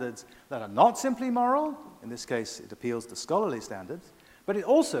standards that are not simply moral. In this case, it appeals to scholarly standards, but it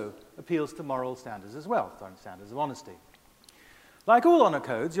also appeals to moral standards as well, standards of honesty. Like all honor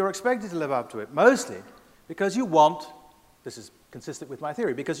codes, you're expected to live up to it mostly because you want, this is consistent with my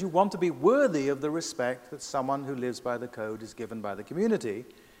theory, because you want to be worthy of the respect that someone who lives by the code is given by the community,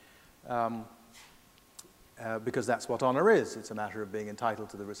 because that's what honor is. It's a matter of being entitled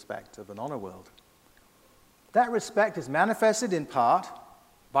to the respect of an honor world. That respect is manifested in part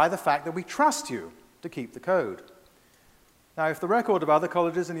by the fact that we trust you to keep the code. Now, if the record of other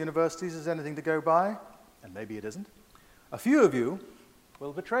colleges and universities is anything to go by, and maybe it isn't, a few of you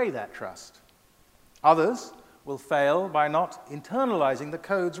will betray that trust. Others will fail by not internalizing the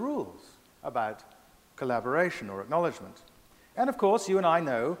code's rules about collaboration or acknowledgement. And of course, you and I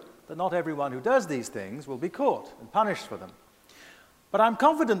know that not everyone who does these things will be caught and punished for them. But I'm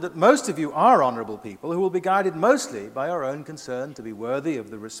confident that most of you are honorable people who will be guided mostly by your own concern to be worthy of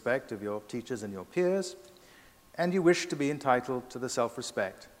the respect of your teachers and your peers, and you wish to be entitled to the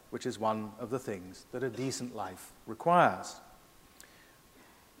self-respect, which is one of the things that a decent life requires.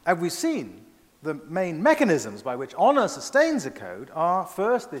 As we've seen, the main mechanisms by which honor sustains a code are,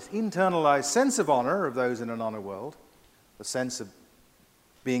 first, this internalized sense of honor of those in an honor world, the sense of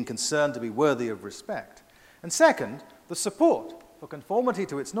being concerned to be worthy of respect, and second, the support for conformity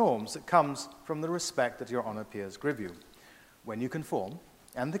to its norms that comes from the respect that your honor peers give you when you conform,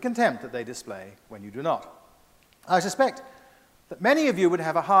 and the contempt that they display when you do not. I suspect that many of you would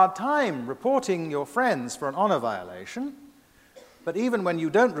have a hard time reporting your friends for an honor violation, but even when you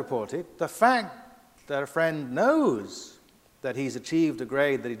don't report it, the fact that a friend knows that he's achieved a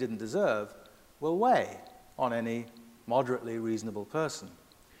grade that he didn't deserve will weigh on any moderately reasonable person.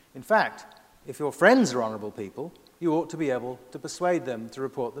 In fact, if your friends are honorable people, you ought to be able to persuade them to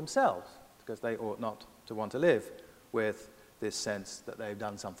report themselves, because they ought not to want to live with this sense that they've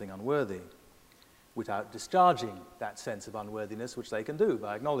done something unworthy, without discharging that sense of unworthiness, which they can do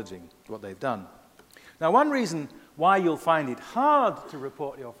by acknowledging what they've done. Now, one reason why you'll find it hard to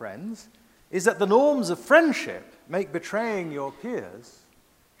report your friends is that the norms of friendship make betraying your peers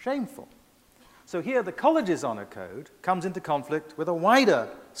shameful. So here the college's honor code comes into conflict with a wider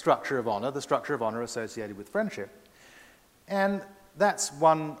structure of honor, the structure of honor associated with friendship. And that's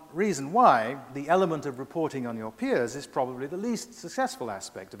one reason why the element of reporting on your peers is probably the least successful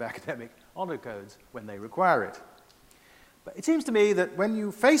aspect of academic honor codes when they require it. But it seems to me that when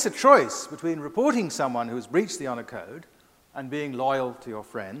you face a choice between reporting someone who's breached the honor code and being loyal to your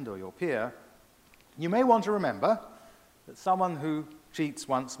friend or your peer, you may want to remember that someone who cheats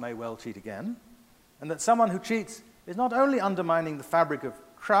once may well cheat again, and that someone who cheats is not only undermining the fabric of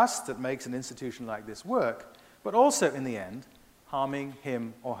trust that makes an institution like this work, but also, in the end, harming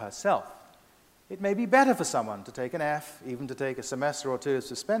him or herself. It may be better for someone to take an F, even to take a semester or two of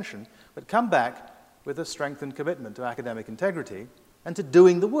suspension, but come back with a strengthened commitment to academic integrity and to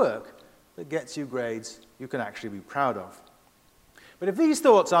doing the work that gets you grades you can actually be proud of. But if these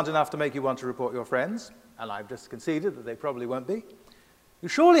thoughts aren't enough to make you want to report your friends, and I've just conceded that they probably won't be, you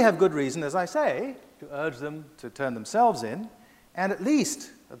surely have good reason, as I say, to urge them to turn themselves in, and at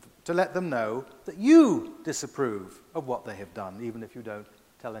least to let them know that you disapprove of what they have done, even if you don't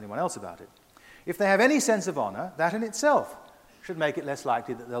tell anyone else about it. If they have any sense of honor, that in itself should make it less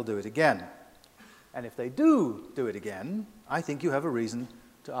likely that they'll do it again. And if they do it again, I think you have a reason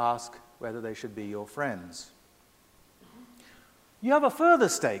to ask whether they should be your friends. You have a further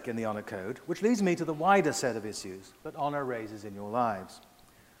stake in the honor code, which leads me to the wider set of issues that honor raises in your lives.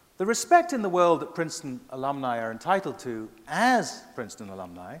 The respect in the world that Princeton alumni are entitled to as Princeton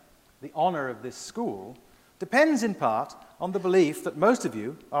alumni, the honor of this school, depends in part on the belief that most of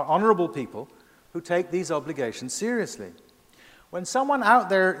you are honorable people who take these obligations seriously. When someone out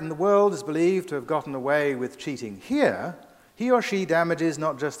there in the world is believed to have gotten away with cheating here, he or she damages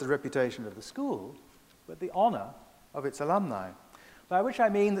not just the reputation of the school, but the honor of its alumni, by which I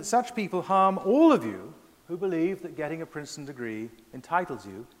mean that such people harm all of you who believe that getting a Princeton degree entitles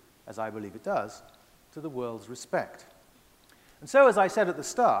you, as I believe it does, to the world's respect. And so, as I said at the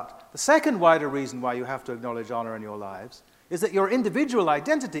start, the second wider reason why you have to acknowledge honor in your lives is that your individual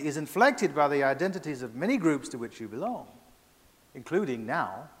identity is inflected by the identities of many groups to which you belong, including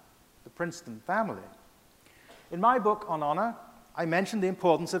now the Princeton family. In my book on honor, I mentioned the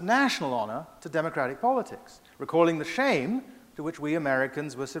importance of national honor to democratic politics, recalling the shame to to which we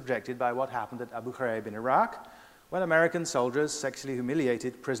Americans were subjected by what happened at Abu Ghraib in Iraq, when American soldiers sexually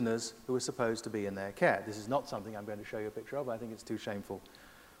humiliated prisoners who were supposed to be in their care. This is not something I'm going to show you a picture of. I think it's too shameful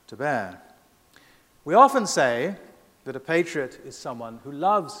to bear. We often say that a patriot is someone who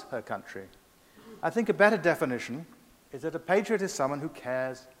loves her country. I think a better definition is that a patriot is someone who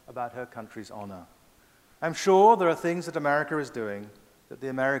cares about her country's honor. I'm sure there are things that America is doing that the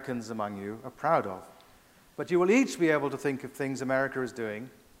Americans among you are proud of. But you will each be able to think of things America is doing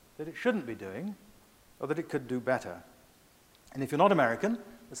that it shouldn't be doing, or that it could do better. And if you're not American,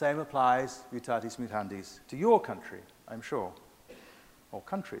 the same applies, mutatis mutandis, to your country, I'm sure, or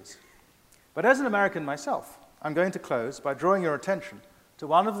countries. But as an American myself, I'm going to close by drawing your attention to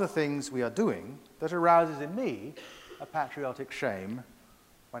one of the things we are doing that arouses in me a patriotic shame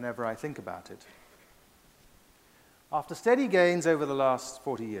whenever I think about it. After steady gains over the last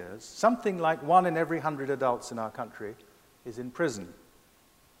 40 years, something like 1 in every 100 adults in our country is in prison.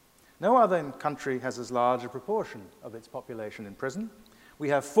 No other country has as large a proportion of its population in prison. We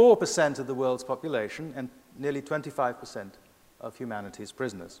have 4% of the world's population and nearly 25% of humanity's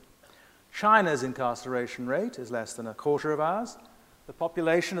prisoners. China's incarceration rate is less than a quarter of ours. The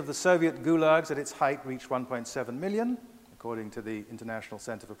population of the Soviet gulags at its height reached 1.7 million. According to the International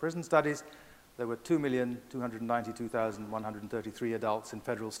Center for Prison Studies, there were 2,292,133 adults in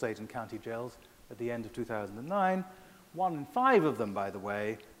federal, state, and county jails at the end of 2009. 1 in 5 of them, by the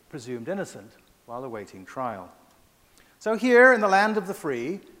way, presumed innocent while awaiting trial. So here in the land of the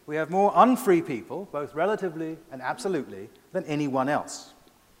free, we have more unfree people, both relatively and absolutely, than anyone else.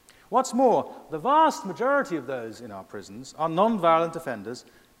 What's more, the vast majority of those in our prisons are non-violent offenders,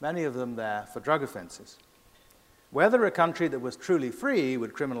 many of them there for drug offenses. Whether a country that was truly free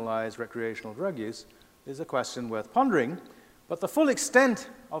would criminalize recreational drug use is a question worth pondering, but the full extent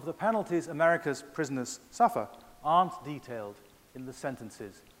of the penalties America's prisoners suffer aren't detailed in the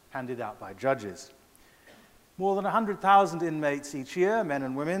sentences handed out by judges. More than 100,000 inmates each year, men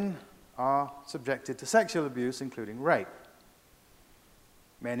and women, are subjected to sexual abuse, including rape.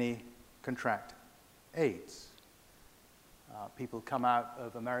 Many contract AIDS. People come out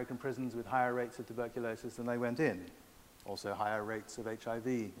of American prisons with higher rates of tuberculosis than they went in, also higher rates of HIV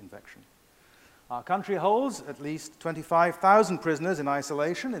infection. Our country holds at least 25,000 prisoners in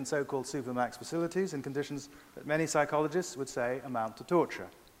isolation in so-called supermax facilities in conditions that many psychologists would say amount to torture.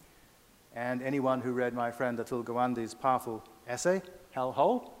 And anyone who read my friend Atul Gawande's powerful essay,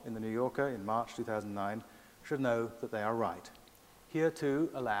 Hellhole, in The New Yorker in March 2009, should know that they are right. Here too,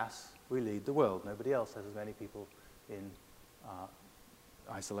 alas, we lead the world. Nobody else has as many people in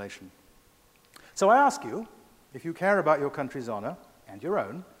isolation. So I ask you, if you care about your country's honor and your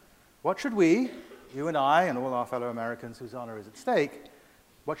own, what should we, you and I and all our fellow Americans whose honor is at stake,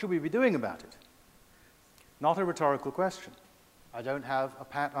 what should we be doing about it? Not a rhetorical question. I don't have a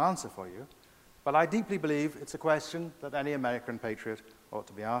pat answer for you, but I deeply believe it's a question that any American patriot ought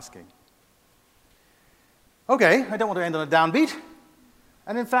to be asking. Okay, I don't want to end on a downbeat.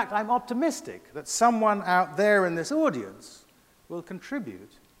 And in fact, I'm optimistic that someone out there in this audience will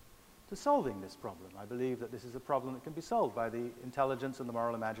contribute to solving this problem. I believe that this is a problem that can be solved by the intelligence and the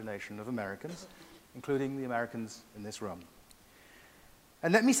moral imagination of Americans, including the Americans in this room.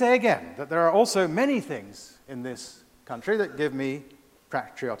 And let me say again that there are also many things in this country that give me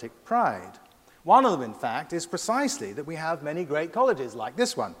patriotic pride. One of them, in fact, is precisely that we have many great colleges like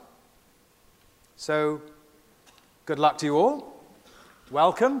this one. So, good luck to you all.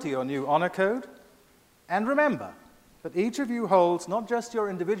 Welcome to your new honor code. And remember that each of you holds not just your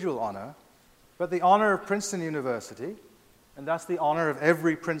individual honor, but the honor of Princeton University, and thus the honor of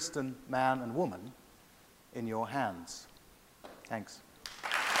every Princeton man and woman in your hands. Thanks.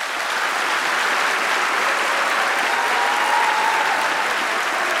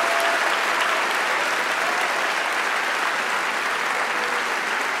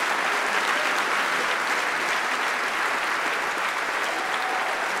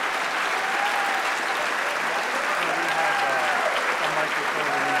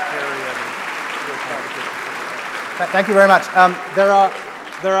 Thank you very much. There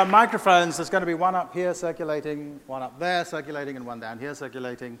are microphones. There's going to be one up here circulating, one up there circulating, and one down here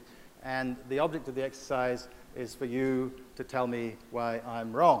circulating. And the object of the exercise is for you to tell me why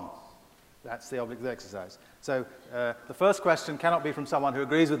I'm wrong. That's the object of the exercise. So the first question cannot be from someone who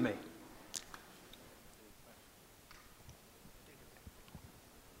agrees with me.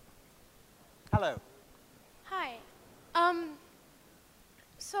 Hello. Hi.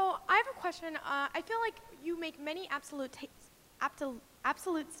 So I have a question. I feel like you make many absolute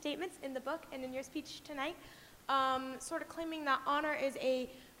statements in the book and in your speech tonight, sort of claiming that honor is a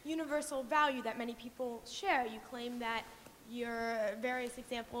universal value that many people share. You claim that your various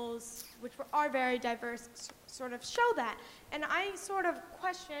examples, which are very diverse, sort of show that. And I sort of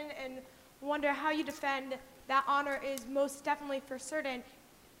question and wonder how you defend that honor is most definitely for certain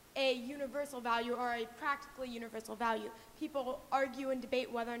a universal value or a practically universal value. People argue and debate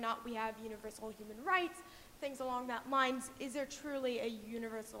whether or not we have universal human rights, things along that lines. Is there truly a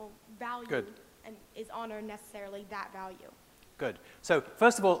universal value? Good. And is honor necessarily that value? Good. So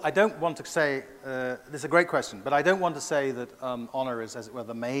first of all, I don't want to say, this is a great question, but I don't want to say that honor is, as it were,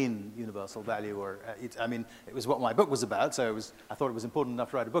 the main universal value. Or I mean, it was what my book was about, so I thought it was important enough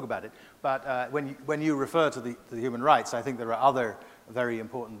to write a book about it. But when you refer to the human rights, I think there are other very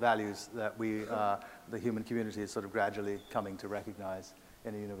important values that the human community is sort of gradually coming to recognize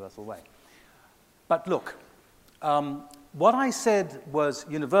in a universal way. But look, what I said was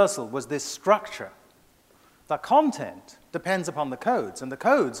universal was this structure. The content depends upon the codes, and the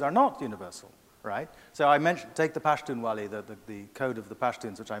codes are not universal, right? So I mentioned, take the Pashtunwali, the code of the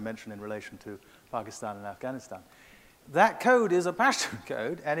Pashtuns, which I mentioned in relation to Pakistan and Afghanistan. That code is a Pashtun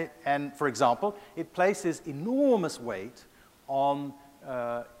code, and for example, it places enormous weight on,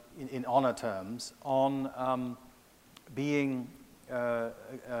 in honor terms, on being,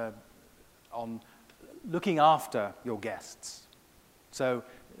 on looking after your guests. So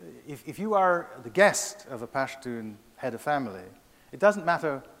if you are the guest of a Pashtun head of family, it doesn't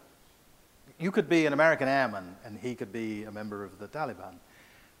matter. You could be an American airman, and he could be a member of the Taliban.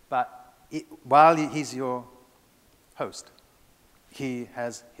 But while he's your host, he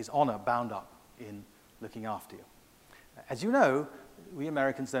has his honor bound up in looking after you. As you know, we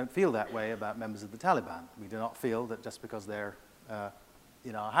Americans don't feel that way about members of the Taliban. We do not feel that just because they're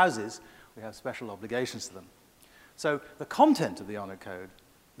in our houses, we have special obligations to them. So the content of the honor code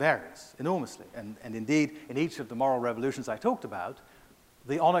varies enormously. And indeed, in each of the moral revolutions I talked about,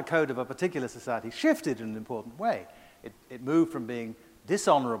 the honor code of a particular society shifted in an important way. It moved from being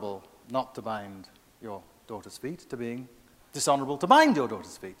dishonorable not to bind your daughter's feet to being dishonorable to bind your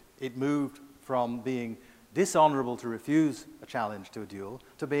daughter's feet. It moved from being dishonorable to refuse a challenge to a duel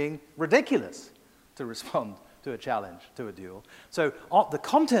to being ridiculous to respond to a challenge to a duel. So the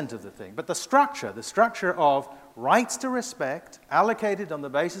content of the thing, but the structure of rights to respect allocated on the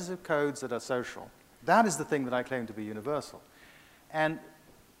basis of codes that are social, that is the thing that I claim to be universal. And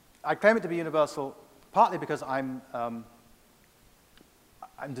I claim it to be universal partly because I'm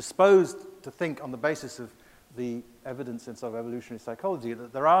disposed to think on the basis of the evidence in sort of evolutionary psychology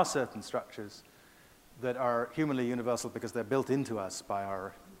that there are certain structures that are humanly universal because they're built into us by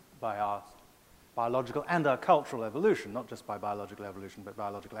our biological and our cultural evolution, not just by biological evolution, but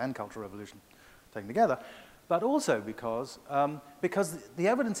biological and cultural evolution taken together, but also because the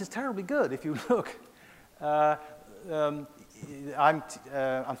evidence is terribly good. If you look,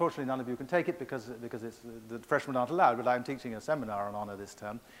 unfortunately none of you can take it because the freshmen aren't allowed, but I'm teaching a seminar on honor this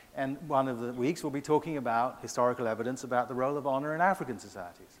term, and one of the weeks we'll be talking about historical evidence about the role of honor in African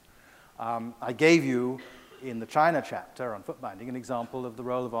societies. I gave you, in the China chapter on foot binding, an example of the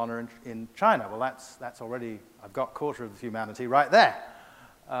role of honor in China. Well, that's already, I've got a quarter of humanity right there.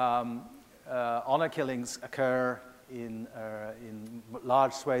 Honor killings occur in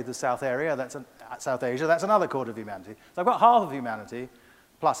large swathes of South Asia. That's another quarter of humanity. So I've got half of humanity,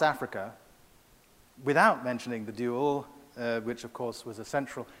 plus Africa, without mentioning the duel, which of course was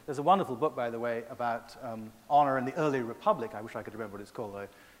essential. There's a wonderful book, by the way, about honor in the early republic. I wish I could remember what it's called, though.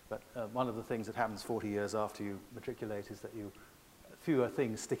 But one of the things that happens 40 years after you matriculate is that fewer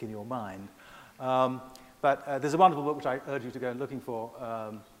things stick in your mind. But there's a wonderful book which I urge you to go looking for,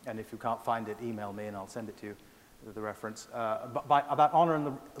 and if you can't find it, email me and I'll send it to you, the reference, about honor and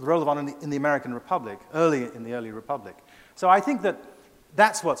the role of honor in the American Republic, in the early Republic. So I think that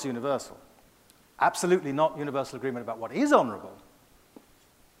that's what's universal. Absolutely not universal agreement about what is honorable.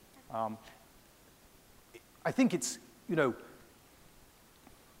 I think it's,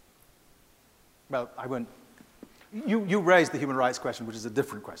 well, I won't. You raised the human rights question, which is a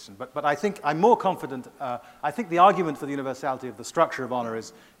different question, but I think I'm more confident. I think the argument for the universality of the structure of honor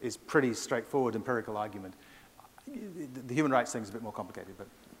is pretty straightforward, empirical argument. The human rights thing is a bit more complicated, but.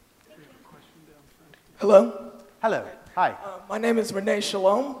 Hello. Hello. Hi. My name is Renee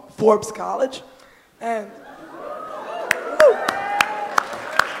Shalom, Forbes College, and.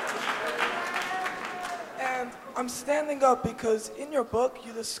 I'm standing up because in your book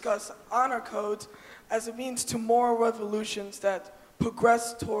you discuss honor codes as a means to moral revolutions that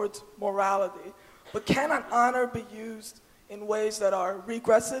progress towards morality. But can an honor be used in ways that are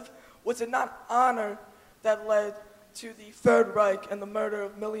regressive? Was it not honor that led to the Third Reich and the murder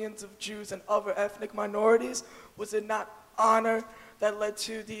of millions of Jews and other ethnic minorities? Was it not honor that led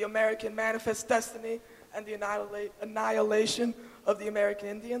to the American Manifest Destiny and the annihilation of the American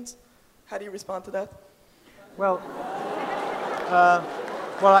Indians. How do you respond to that? Well,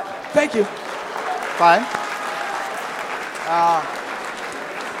 Thank you. fine.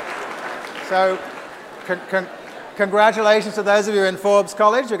 So, congratulations to those of you in Forbes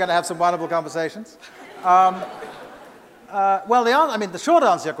College. You're going to have some wonderful conversations. Well, the short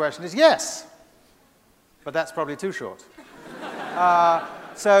answer to your question is yes, but that's probably too short.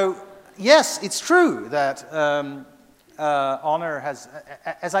 So, yes, it's true that honor has,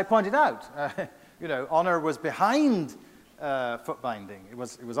 as I pointed out, honor was behind foot binding. It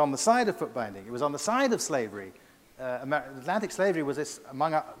was on the side of foot binding. It was on the side of slavery. Atlantic slavery was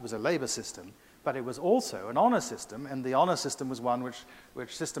a labor system, but it was also an honor system, and the honor system was one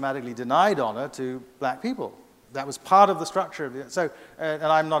which systematically denied honor to black people. That was part of the structure of it. So, and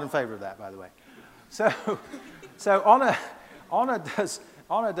I'm not in favor of that, by the way. So honor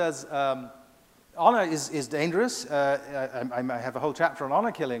is dangerous. I have a whole chapter on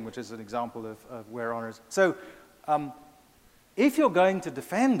honor killing, which is an example of where honor is. So, if you're going to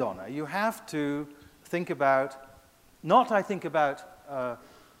defend honor, you have to think about,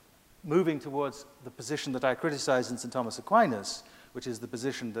 moving towards the position that I criticized in St. Thomas Aquinas, which is the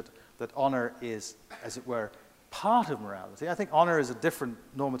position that honor is, as it were, part of morality. I think honor is a different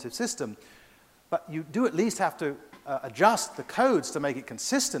normative system, but you do at least have to adjust the codes to make it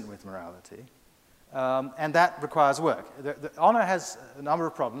consistent with morality, and that requires work. Honor has a number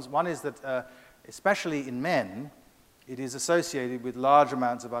of problems. One is that, especially in men, it is associated with large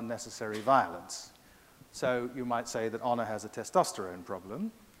amounts of unnecessary violence. So you might say that honor has a testosterone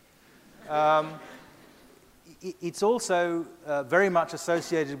problem. It's also very much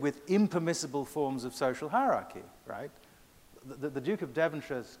associated with impermissible forms of social hierarchy, right? The Duke of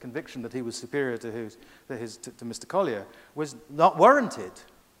Devonshire's conviction that he was superior to Mr. Collier was not warranted.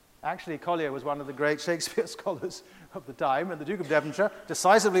 Actually, Collier was one of the great Shakespeare scholars of the time, and the Duke of Devonshire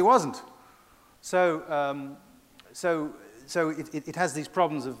decisively wasn't. So it has these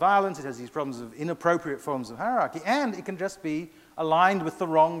problems of violence, it has these problems of inappropriate forms of hierarchy, and it can just be aligned with the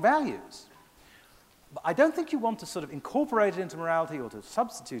wrong values. But I don't think you want to sort of incorporate it into morality or to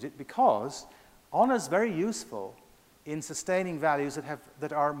substitute it, because honor is very useful in sustaining values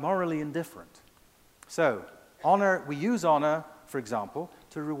that are morally indifferent. So, honor, we use honor, for example,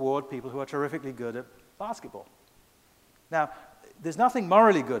 to reward people who are terrifically good at basketball. Now, there's nothing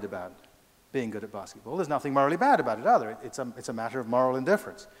morally good about being good at basketball. There's nothing morally bad about it either. It's a matter of moral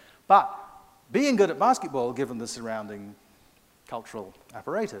indifference. But being good at basketball, given the surrounding cultural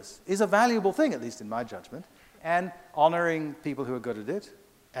apparatus, is a valuable thing, at least in my judgment. And honoring people who are good at it,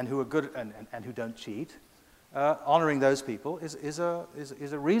 and who are good and who don't cheat, honoring those people is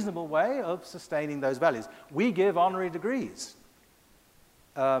a reasonable way of sustaining those values. We give honorary degrees.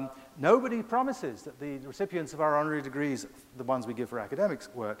 Nobody promises that the recipients of our honorary degrees, the ones we give for academic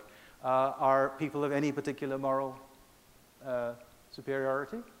work, are people of any particular moral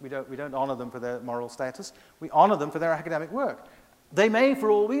superiority. We don't honor them for their moral status. We honor them for their academic work. They may, for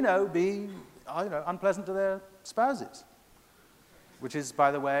all we know, be unpleasant to their spouses, which is,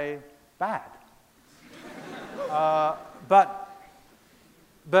 by the way, bad.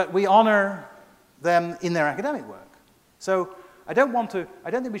 But we honor them in their academic work. So I don't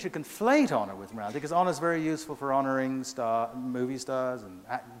think we should conflate honor with morality, because honor is very useful for honoring movie stars and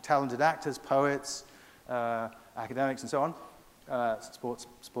talented actors, poets, academics, and so on,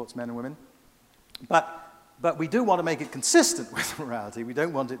 sportsmen and women. But we do want to make it consistent with morality. We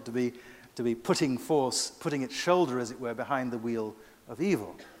don't want it to be putting its shoulder, as it were, behind the wheel of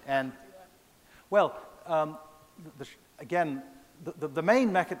evil. And, well, the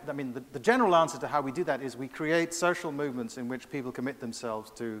main the general answer to how we do that is we create social movements in which people commit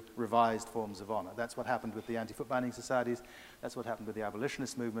themselves to revised forms of honor. That's what happened with the anti-foot binding societies. That's what happened with the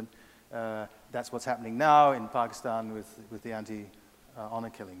abolitionist movement. That's what's happening now in Pakistan with the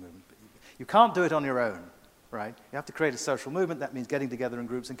anti-honor killing movement. You can't do it on your own, right? You have to create a social movement. That means getting together in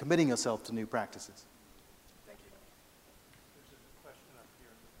groups and committing yourself to new practices. Thank you. There's a question up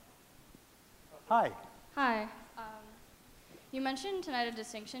here. Hi. Hi. You mentioned tonight a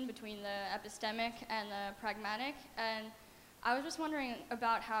distinction between the epistemic and the pragmatic, and I was just wondering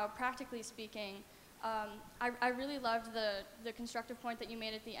about how, practically speaking, I really loved the constructive point that you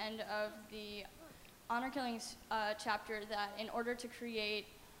made at the end of the honor killings chapter, that in order to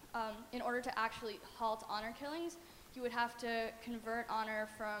actually halt honor killings, you would have to convert honor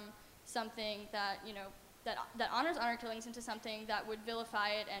from something that, that honors honor killings into something that would vilify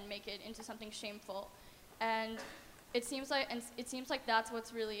it and make it into something shameful. And it seems like that's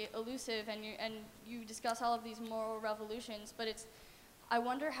what's really elusive, and you discuss all of these moral revolutions, but I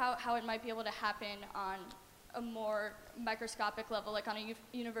wonder how it might be able to happen on a more microscopic level, like on a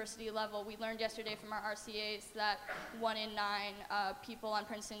university level. We learned yesterday from our RCAs that 1 in 9 people on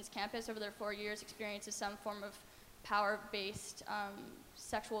Princeton's campus over their 4 years experiences some form of power-based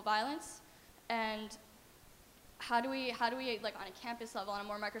sexual violence. And how do we, like on a campus level, on a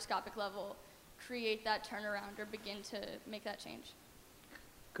more microscopic level, create that turnaround or begin to make that change?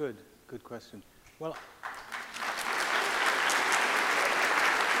 Good question. Well,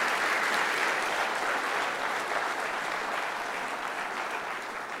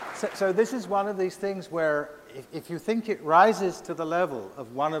 so this is one of these things where if you think it rises to the level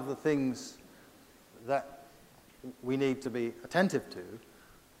of one of the things that we need to be attentive to,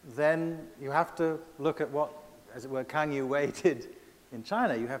 then you have to look at what, as it were, Kang Yu-wei did in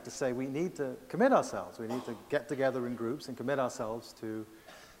China. You have to say we need to commit ourselves. We need to get together in groups and commit ourselves to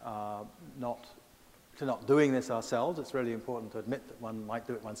not doing this ourselves. It's really important to admit that one might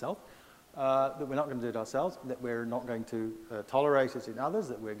do it oneself. That we're not going to do it ourselves, that we're not going to tolerate it in others,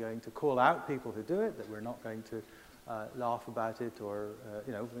 that we're going to call out people who do it, that we're not going to laugh about it, or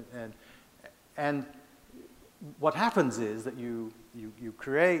and what happens is that you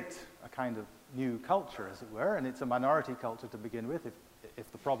create a kind of new culture, as it were, and it's a minority culture to begin with,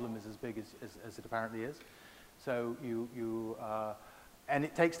 if the problem is as big as it apparently is. So and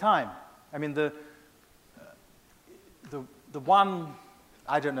it takes time. I mean, the one,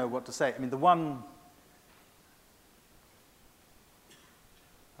 I don't know what to say. I mean, the one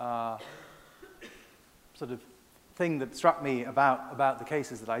sort of thing that struck me about the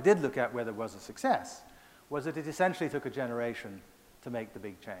cases that I did look at where there was a success was that it essentially took a generation to make the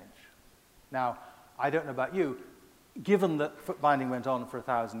big change. Now, I don't know about you, given that foot binding went on for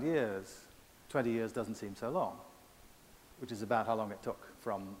 1,000 years, 20 years doesn't seem so long, which is about how long it took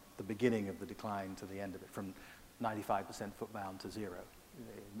from the beginning of the decline to the end of it, from 95% foot bound to 0.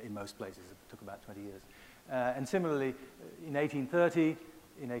 In most places, it took about 20 years. And similarly, in 1830,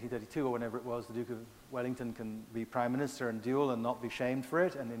 in 1832 or whenever it was, the Duke of Wellington can be prime minister and duel and not be shamed for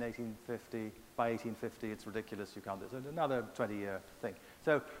it. And in 1850, by 1850, it's ridiculous, you can't do it. So another 20-year thing.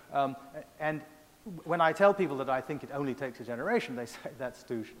 So, and when I tell people that I think it only takes a generation, they say that's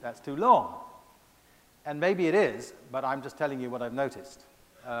too long. And maybe it is, but I'm just telling you what I've noticed.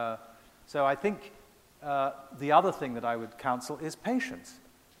 So I think the other thing that I would counsel is patience,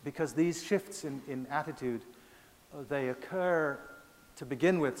 because these shifts in attitude, they occur to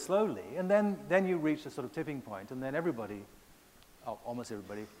begin with slowly, and then you reach a sort of tipping point, and then everybody, almost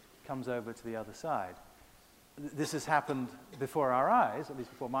everybody, comes over to the other side. This has happened before our eyes, at least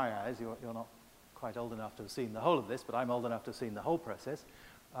before my eyes. You're not quite old enough to have seen the whole of this, but I'm old enough to have seen the whole process,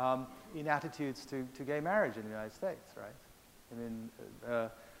 in attitudes to gay marriage in the United States, right? I mean,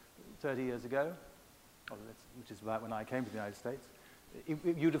 30 years ago, which is about when I came to the United States,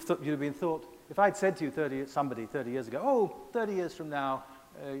 you'd have been thought, if I'd said to you, somebody 30 years ago, oh, 30 years from now,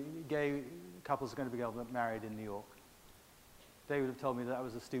 gay couples are going to be able to get married in New York, they would have told me that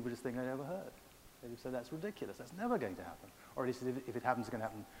was the stupidest thing I'd ever heard. They would have said, that's ridiculous, that's never going to happen. Or at least if it happens, it's going to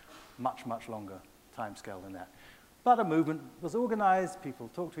happen much, much longer time scale than that. But a movement was organized, people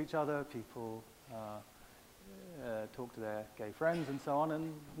talked to each other, people talked to their gay friends and so on,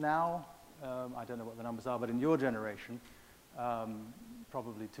 and now, I don't know what the numbers are, but in your generation,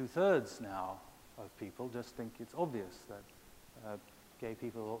 probably 2/3 now of people just think it's obvious that gay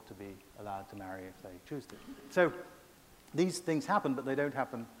people ought to be allowed to marry if they choose to. So these things happen, but they don't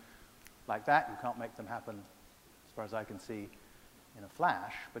happen like that. You can't make them happen, as far as I can see, in a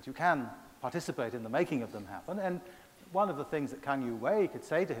flash, but you can participate in the making of them happen. And one of the things that Kang Yu-wei could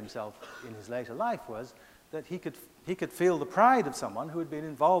say to himself in his later life was that he could feel the pride of someone who had been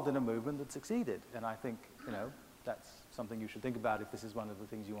involved in a movement that succeeded. And I think, that's something you should think about if this is one of the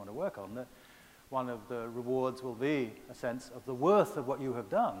things you want to work on, that one of the rewards will be a sense of the worth of what you have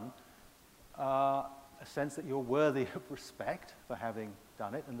done, a sense that you're worthy of respect for having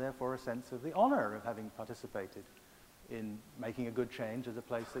done it, and therefore a sense of the honor of having participated in making a good change at a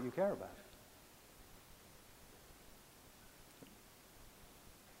place that you care about.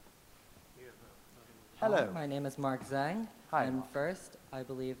 Hello. My name is Mark Zhang. Hi, And Mark. first, I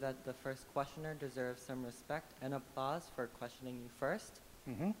believe that the first questioner deserves some respect and applause for questioning you first.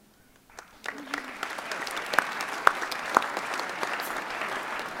 Mm-hmm.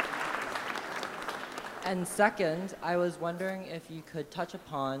 And second, I was wondering if you could touch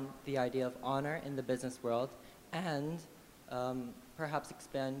upon the idea of honor in the business world and perhaps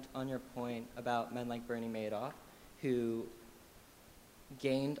expand on your point about men like Bernie Madoff, who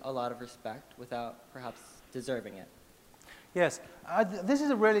gained a lot of respect without perhaps deserving it. Yes,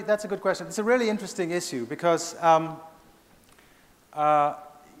 that's a good question. It's a really interesting issue because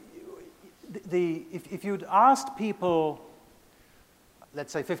If you'd asked people,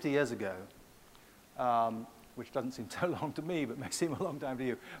 let's say 50 years ago, which doesn't seem so long to me, but may seem a long time to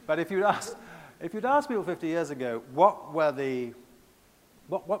you, but if you'd asked people 50 years ago, what were the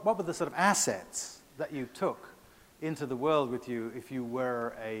sort of assets that you took into the world with you if you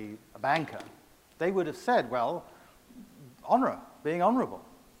were a banker, they would have said, well, honor, being honorable,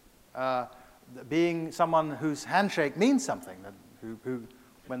 being someone whose handshake means something, who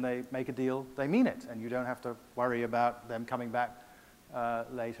when they make a deal, they mean it, and you don't have to worry about them coming back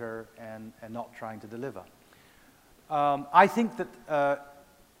later and not trying to deliver. I think that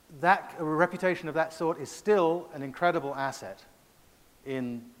a reputation of that sort is still an incredible asset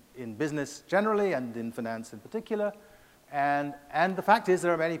in business generally and in finance in particular. And the fact is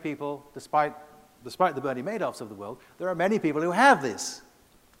there are many people, despite the Bernie Madoffs of the world, there are many people who have this,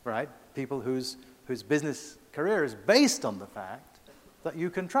 right? People whose business career is based on the fact that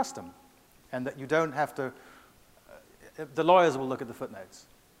you can trust them and that you don't have to. The lawyers will look at the footnotes.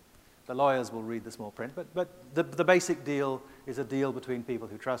 The lawyers will read the small print, but the basic deal is a deal between people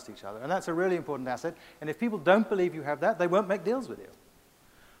who trust each other, and that's a really important asset. And if people don't believe you have that, they won't make deals with you.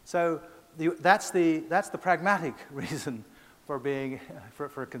 So that's the pragmatic reason for being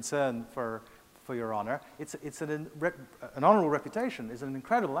for concern for your honor. It's an honorable reputation is an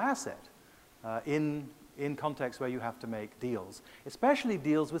incredible asset in contexts where you have to make deals, especially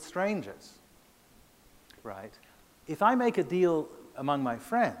deals with strangers, right? If I make a deal among my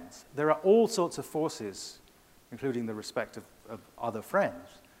friends, there are all sorts of forces, including the respect of other friends,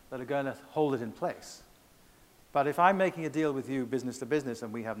 that are going to hold it in place. But if I'm making a deal with you business to business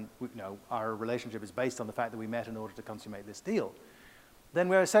and our relationship is based on the fact that we met in order to consummate this deal, then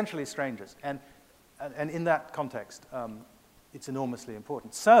we're essentially strangers. And in that context, it's enormously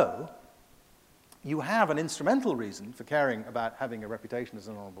important. So you have an instrumental reason for caring about having a reputation as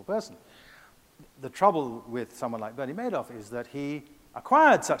an honorable person. The trouble with someone like Bernie Madoff is that he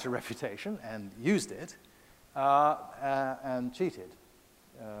acquired such a reputation and used it and cheated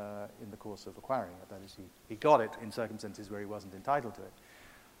in the course of acquiring it. That is, he got it in circumstances where he wasn't entitled to it.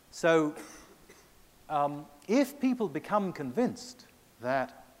 So if people become convinced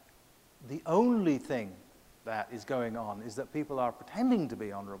that the only thing that is going on is that people are pretending to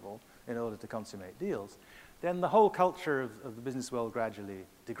be honorable in order to consummate deals, then the whole culture of the business world gradually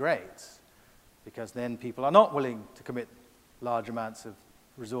degrades, because then people are not willing to commit large amounts of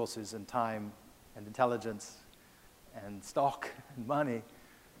resources and time and intelligence and stock and money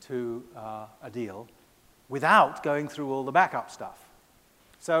to a deal without going through all the backup stuff.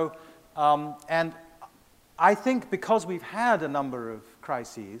 So, and I think because we've had a number of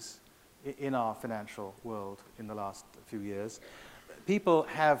crises in our financial world in the last few years, people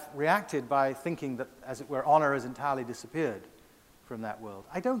have reacted by thinking that, as it were, honor has entirely disappeared from that world.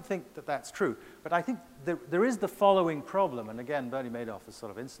 I don't think that that's true, but I think there is the following problem, and again, Bernie Madoff is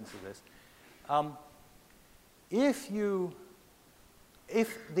sort of instance of this. If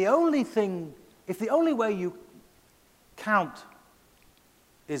the only way you count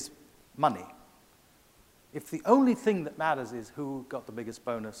is money, if the only thing that matters is who got the biggest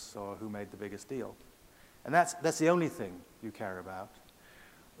bonus or who made the biggest deal, and that's the only thing you care about,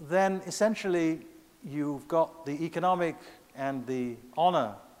 then essentially you've got the economic and the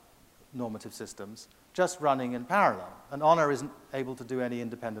honor normative systems just running in parallel. And honor isn't able to do any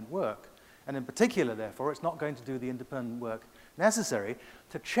independent work. And in particular, therefore, it's not going to do the independent work necessary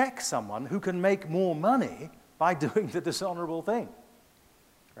to check someone who can make more money by doing the dishonorable thing,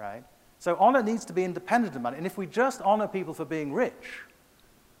 right? So honor needs to be independent of money. And if we just honor people for being rich,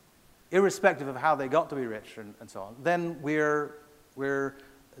 irrespective of how they got to be rich and so on, then we're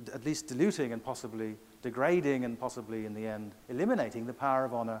at least diluting and possibly degrading and possibly, in the end, eliminating the power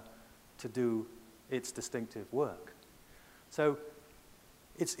of honor to do its distinctive work. So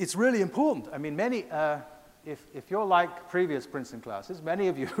it's really important. I mean, if you're like previous Princeton classes, many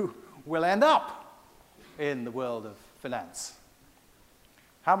of you will end up in the world of finance.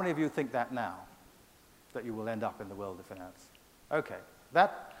 How many of you think that now, that you will end up in the world of finance? Okay,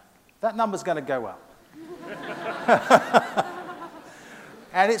 that number's going to go up.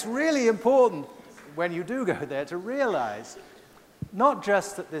 And it's really important when you do go there to realize not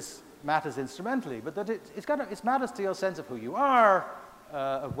just that this matters instrumentally, but that it matters to your sense of who you are,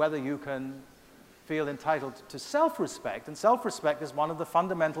 of whether you can feel entitled to self-respect. And self-respect is one of the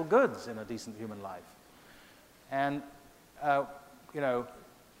fundamental goods in a decent human life. And,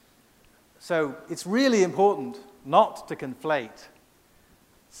 so it's really important not to conflate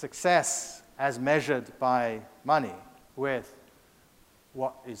success as measured by money with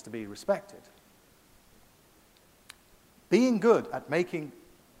what is to be respected. being good at making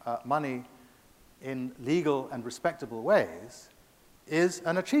money in legal and respectable ways is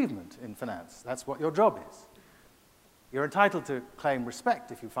an achievement in finance. That's what your job is. You're entitled to claim respect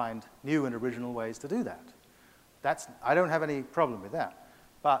if you find new and original ways to do that. I don't have any problem with that.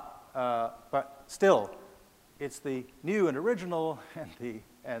 But still, it's the new and original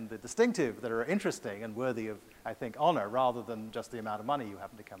and the distinctive that are interesting and worthy of, I think, honor, rather than just the amount of money you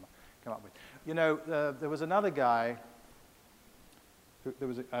happen to come up with. You know, there was another guy,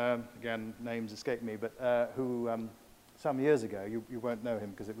 again, names escape me, but who some years ago, you won't know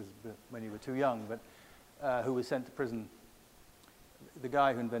him because it was when you were too young, but who was sent to prison, the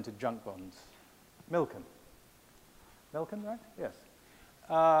guy who invented junk bonds, Milken. Milken, right? Yes.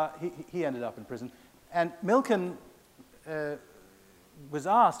 He ended up in prison. And Milken was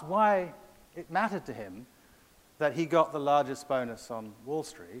asked why it mattered to him that he got the largest bonus on Wall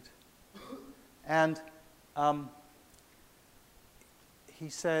Street. And he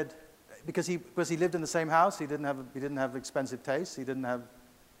said, because he lived in the same house, he didn't have expensive tastes, he didn't have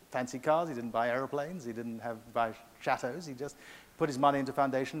fancy cars, he didn't buy aeroplanes, he didn't buy chateaus, he just put his money into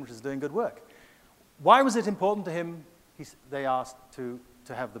foundation, which is doing good work. Why was it important to him, they asked, to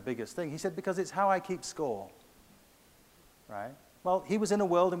have the biggest thing? He said, because it's how I keep score, right? Well, he was in a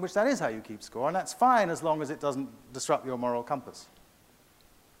world in which that is how you keep score, and that's fine as long as it doesn't disrupt your moral compass.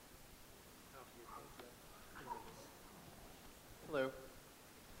 Hello.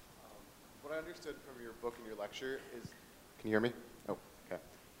 What I understood from your book and your lecture is, can you hear me? Oh, okay.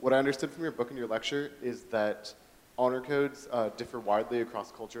 What I understood from your book and your lecture is that honor codes differ widely across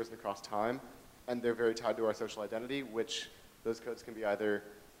cultures and across time, and they're very tied to our social identity, which those codes can be either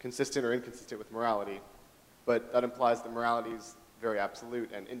consistent or inconsistent with morality. But that implies that morality is very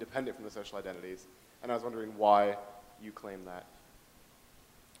absolute and independent from the social identities. And I was wondering why you claim that.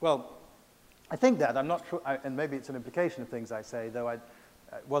 Well, I think that. I'm not sure, and maybe it's an implication of things I say, though it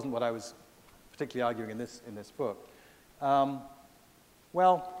wasn't what I was particularly arguing in this book. I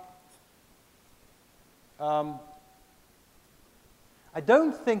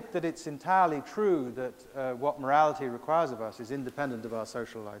don't think that it's entirely true that what morality requires of us is independent of our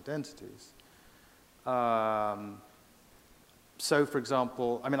social identities. So, for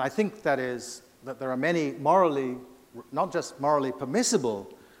example, I mean, I think that there are many morally, not just morally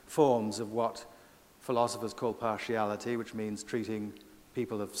permissible forms of what philosophers call partiality, which means treating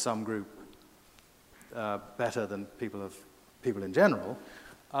people of some group better than people in general.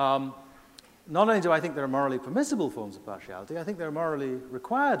 Not only do I think there are morally permissible forms of partiality, I think there are morally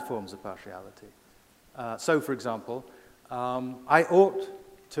required forms of partiality. So, for example, I ought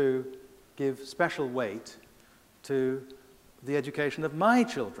to give special weight to the education of my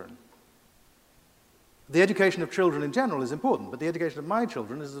children. The education of children in general is important, but the education of my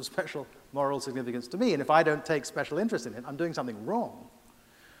children is of special moral significance to me, and if I don't take special interest in it, I'm doing something wrong.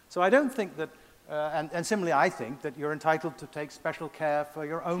 So I don't think that, and similarly I think that you're entitled to take special care for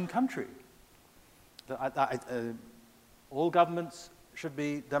your own country. All governments should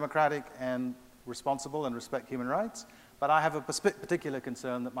be democratic and responsible and respect human rights, but I have a particular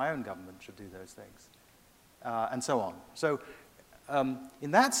concern that my own government should do those things, and so on. So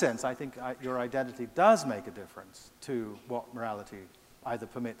in that sense, I think your identity does make a difference to what morality either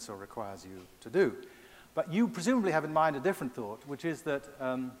permits or requires you to do. But you presumably have in mind a different thought, which is that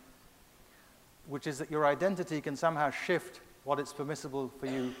your identity can somehow shift what it's permissible for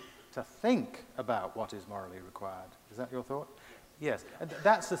you to think about what is morally required. Is that your thought? Yes. And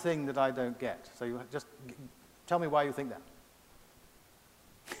that's the thing that I don't get. So you just tell me why you think that.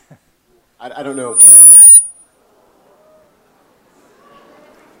 I don't know.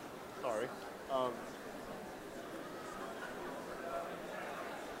 Sorry.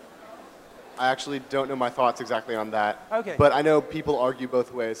 I actually don't know my thoughts exactly on that. Okay. But I know people argue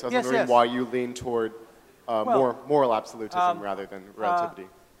both ways, so I was wondering why you lean toward more moral absolutism rather than relativity.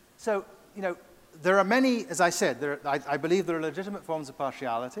 So, you know, there are many, as I said, I believe there are legitimate forms of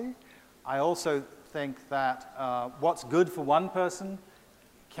partiality. I also think that what's good for one person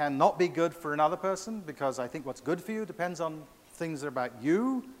cannot be good for another person, because I think what's good for you depends on things that are about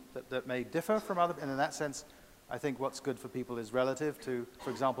you that may differ from other, and in that sense, I think what's good for people is relative to,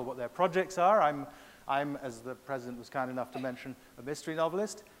 for example, what their projects are. I'm, as the president was kind enough to mention, a mystery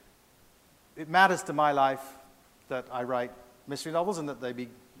novelist. It matters to my life that I write mystery novels and that they be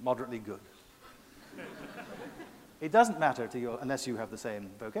moderately good. It doesn't matter to you, unless you have the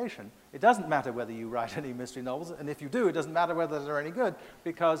same vocation, it doesn't matter whether you write any mystery novels, and if you do, it doesn't matter whether they're any good,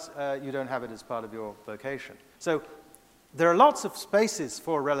 because you don't have it as part of your vocation. So there are lots of spaces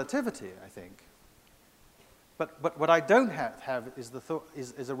for relativity, I think. But what I don't have is the thought,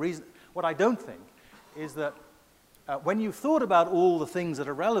 is a reason, what I don't think is that when you've thought about all the things that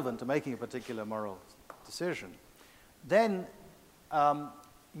are relevant to making a particular moral decision, then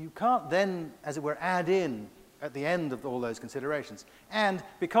you can't then, as it were, add in at the end of all those considerations. And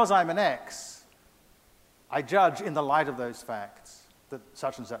because I'm an X, I judge in the light of those facts that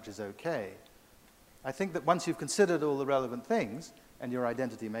such and such is okay. I think that once you've considered all the relevant things, and your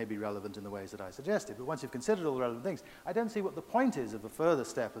identity may be relevant in the ways that I suggested, but once you've considered all the relevant things, I don't see what the point is of a further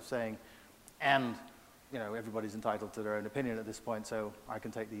step of saying, and everybody's entitled to their own opinion at this point, so I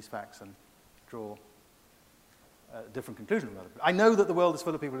can take these facts and draw a different conclusion from them. I know that the world is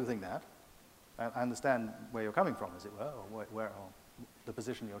full of people who think that. I understand where you're coming from, as it were, or or the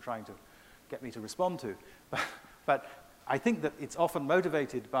position you're trying to get me to respond to. But I think that it's often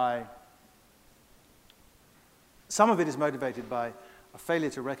motivated by, some of it is motivated by a failure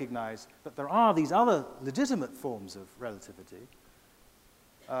to recognize that there are these other legitimate forms of relativity.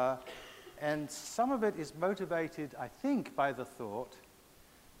 And some of it is motivated, I think, by the thought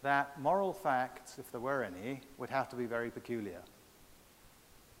that moral facts, if there were any, would have to be very peculiar.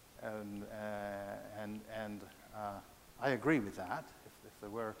 And I agree with that. If there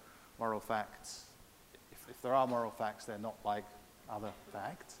were moral facts, if there are moral facts, they're not like other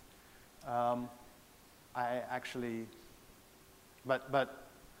facts. I actually, but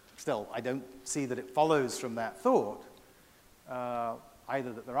still, I don't see that it follows from that thought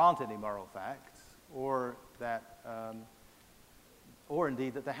either that there aren't any moral facts, or that, or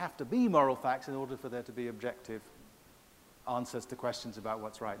indeed that there have to be moral facts in order for there to be objective answers to questions about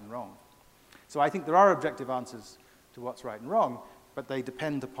what's right and wrong. So I think there are objective answers to what's right and wrong, but they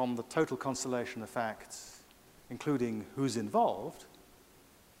depend upon the total constellation of facts, including who's involved,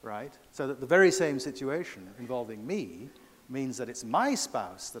 right? So that the very same situation involving me means that it's my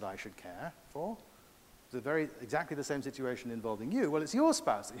spouse that I should care for. Exactly the same situation involving you, well, it's your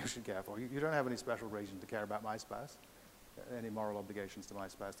spouse that you should care for. You don't have any special reason to care about my spouse, any moral obligations to my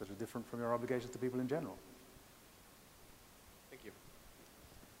spouse that are different from your obligations to people in general. Thank you.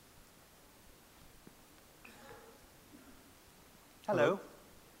 Hello.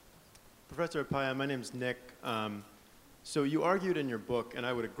 Professor Appiah, my name's Nick. So you argued in your book, and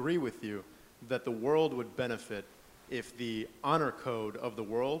I would agree with you, that the world would benefit if the honor code of the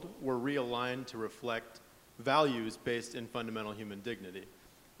world were realigned to reflect values based in fundamental human dignity.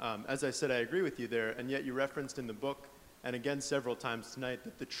 As I said, I agree with you there, and yet you referenced in the book, and again several times tonight,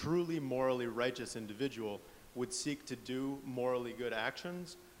 that the truly morally righteous individual would seek to do morally good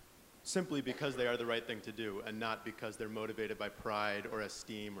actions simply because they are the right thing to do, and not because they're motivated by pride or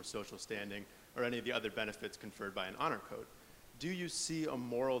esteem or social standing or any of the other benefits conferred by an honor code. Do you see a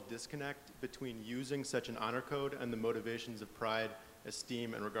moral disconnect between using such an honor code and the motivations of pride,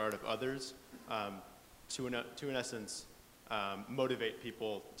 esteem, and regard of others to in essence, motivate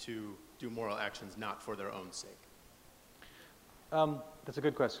people to do moral actions not for their own sake? That's a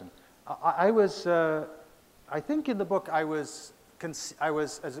good question. I think in the book I was,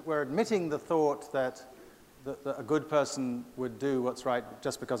 as it were, admitting the thought that a good person would do what's right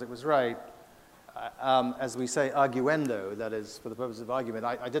just because it was right. As we say, arguendo, that is, for the purpose of argument.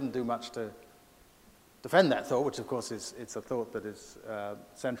 I didn't do much to defend that thought, which of course it's a thought that is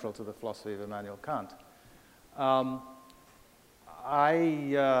central to the philosophy of Immanuel Kant.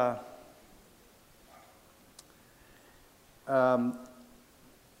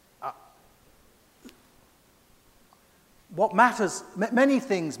 What matters, many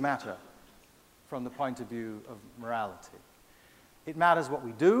things matter from the point of view of morality. It matters what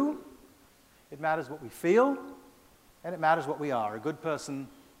we do, it matters what we feel, and it matters what we are. A good person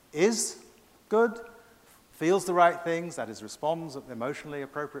is good, feels the right things, that is, responds emotionally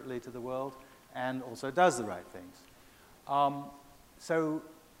appropriately to the world, and also does the right things.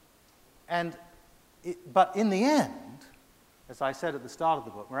 But in the end, as I said at the start of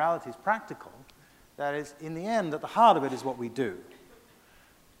the book, morality is practical. That is, in the end, at the heart of it is what we do.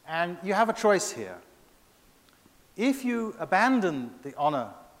 And you have a choice here. If you abandon the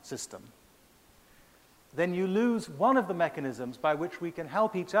honor system, then you lose one of the mechanisms by which we can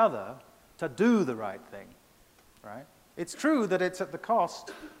help each other to do the right thing, right? It's true that it's at the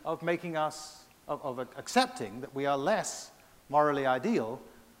cost of making us, of accepting that we are less morally ideal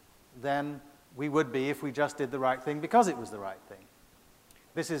than we would be if we just did the right thing because it was the right thing.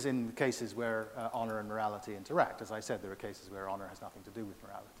 This is in cases where honor and morality interact. As I said, there are cases where honor has nothing to do with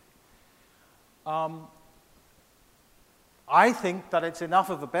morality. I think that it's enough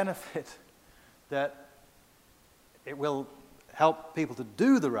of a benefit that it will help people to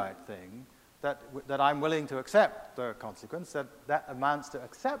do the right thing, that I'm willing to accept the consequence, that amounts to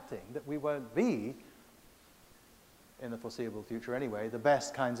accepting that we won't be, in the foreseeable future anyway, the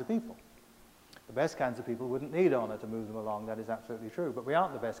best kinds of people. The best kinds of people wouldn't need honor to move them along. That is absolutely true. But we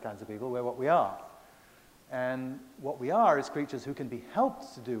aren't the best kinds of people. We're what we are. And what we are is creatures who can be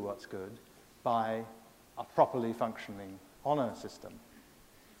helped to do what's good by a properly functioning honor system.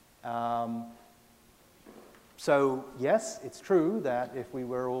 So, yes, it's true that if we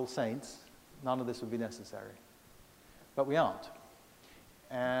were all saints, none of this would be necessary. But we aren't.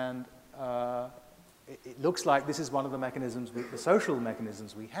 And it looks like this is one of the mechanisms, the social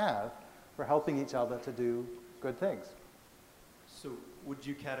mechanisms we have for helping each other to do good things. So would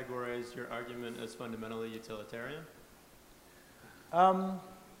you categorize your argument as fundamentally utilitarian?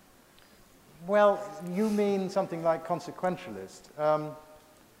 Well, you mean something like consequentialist.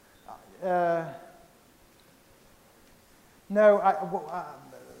 No,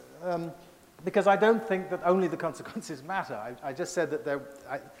 because I don't think that only the consequences matter. I just said that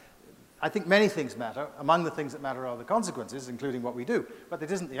I think many things matter. Among the things that matter are the consequences, including what we do. But it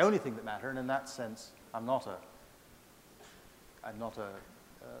isn't the only thing that matter, and in that sense, I'm not a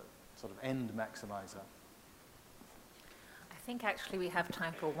sort of end maximizer. I think actually we have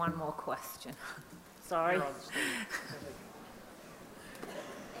time for one more question. Sorry.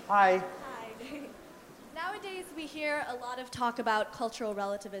 Hi. Hi. Nowadays, we hear a lot of talk about cultural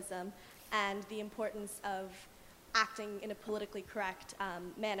relativism and the importance of acting in a politically correct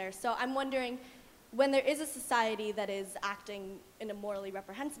manner. So I'm wondering, when there is a society that is acting in a morally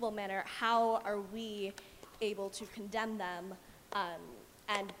reprehensible manner, how are we able to condemn them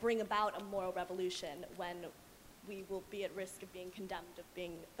and bring about a moral revolution when we will be at risk of being condemned of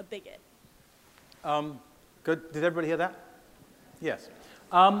being a bigot? Good. Did everybody hear that? Yes.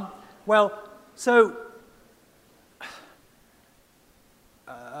 Well, so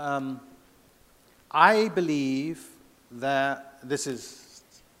I believe that this is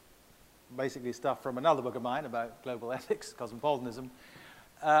basically stuff from another book of mine about global ethics, cosmopolitanism.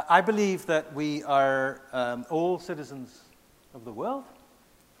 I believe that we are all citizens of the world,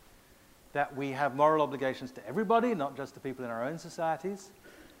 that we have moral obligations to everybody, not just to people in our own societies,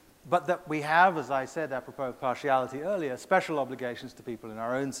 but that we have, as I said apropos of partiality earlier, special obligations to people in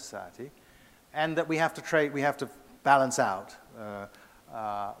our own society, and that we have to balance out.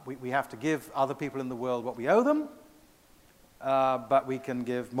 We have to give other people in the world what we owe them, but we can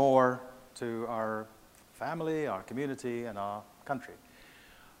give more to our family, our community, and our country.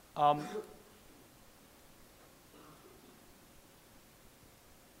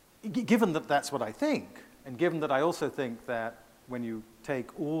 Given that that's what I think, and given that I also think that when you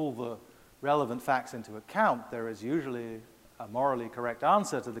take all the relevant facts into account, there is usually a morally correct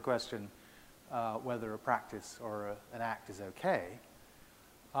answer to the question whether a practice or an act is okay,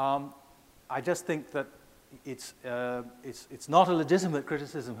 I just think that it's not a legitimate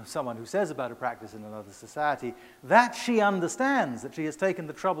criticism of someone who says about a practice in another society that she understands, that she has taken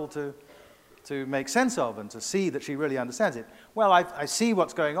the trouble to make sense of and to see that she really understands it. Well, I see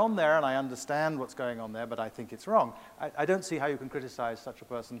what's going on there and I understand what's going on there, but I think it's wrong. I don't see how you can criticize such a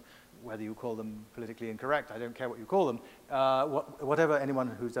person, whether you call them politically incorrect. I don't care what you call them. Whatever anyone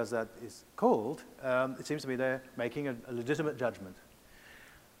who does that is called, it seems to me they're making a legitimate judgment.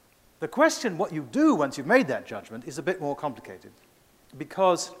 The question, what you do once you've made that judgment, is a bit more complicated.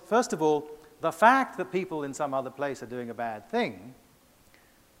 Because, first of all, the fact that people in some other place are doing a bad thing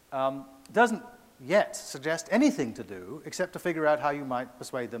doesn't yet suggest anything to do except to figure out how you might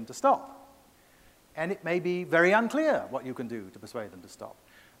persuade them to stop. And it may be very unclear what you can do to persuade them to stop.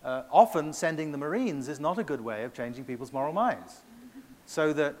 Often sending the Marines is not a good way of changing people's moral minds.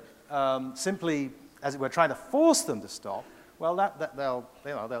 So that simply, as it were, trying to force them to stop, well,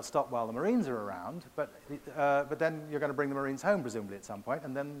 they'll stop while the Marines are around, but then you're going to bring the Marines home, presumably, at some point,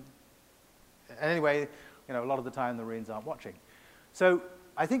 and then, anyway, a lot of the time the Marines aren't watching. So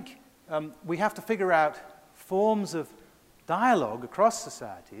I think we have to figure out forms of dialogue across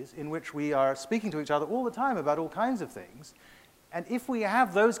societies in which we are speaking to each other all the time about all kinds of things, and if we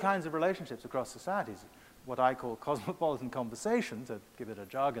have those kinds of relationships across societies, what I call cosmopolitan conversation, to give it a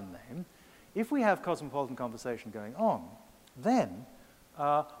jargon name, if we have cosmopolitan conversation going on, then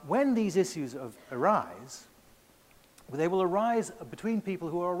when these issues arise, they will arise between people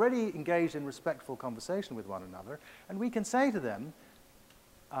who are already engaged in respectful conversation with one another, and we can say to them,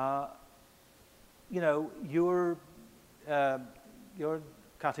 you're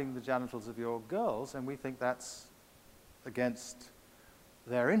cutting the genitals of your girls, and we think that's against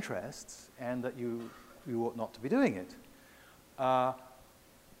their interests, and that you ought not to be doing it.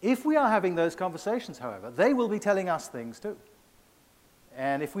 If we are having those conversations, however, they will be telling us things too.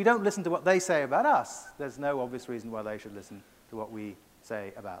 And if we don't listen to what they say about us, there's no obvious reason why they should listen to what we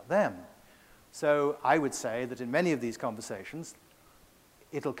say about them. So I would say that in many of these conversations,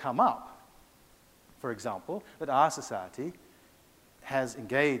 it'll come up for example, that our society has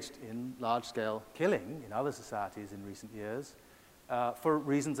engaged in large-scale killing in other societies in recent years for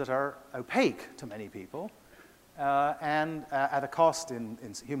reasons that are opaque to many people and at a cost in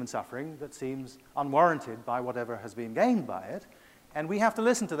human suffering that seems unwarranted by whatever has been gained by it. And we have to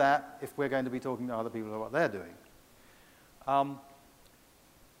listen to that if we're going to be talking to other people about what they're doing.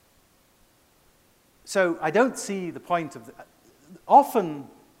 So I don't see the point of... Often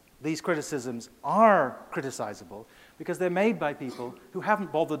these criticisms are criticizable because they're made by people who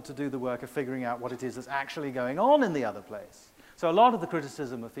haven't bothered to do the work of figuring out what it is that's actually going on in the other place. So a lot of the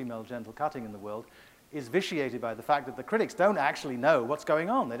criticism of female genital cutting in the world is vitiated by the fact that the critics don't actually know what's going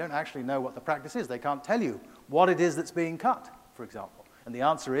on. They don't actually know what the practice is. They can't tell you what it is that's being cut, for example. And the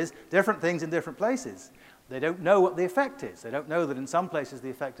answer is different things in different places. They don't know what the effect is. They don't know that in some places the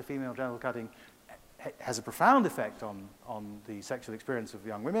effect of female genital cutting has a profound effect on the sexual experience of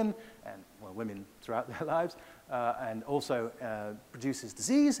young women, and well, women throughout their lives, and also produces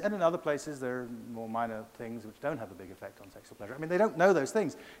disease, and in other places there are more minor things which don't have a big effect on sexual pleasure. I mean, they don't know those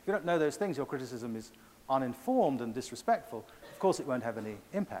things. If you don't know those things, your criticism is uninformed and disrespectful. Of course, it won't have any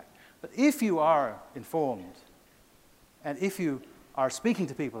impact. But if you are informed, and if you are speaking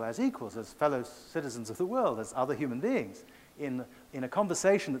to people as equals, as fellow citizens of the world, as other human beings, in a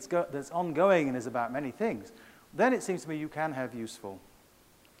conversation that's ongoing and is about many things, then it seems to me you can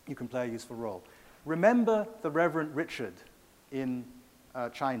play a useful role. Remember the Reverend Richard in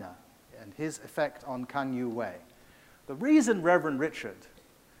China and his effect on Kang Yu Wei. The reason Reverend Richard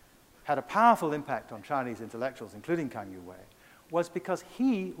had a powerful impact on Chinese intellectuals, including Kang Yu Wei, was because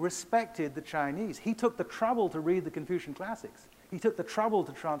he respected the Chinese. He took the trouble to read the Confucian classics. He took the trouble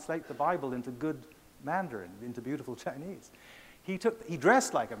to translate the Bible into good Mandarin, into beautiful Chinese. He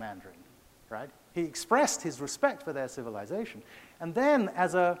dressed like a Mandarin, right? He expressed his respect for their civilization. And then,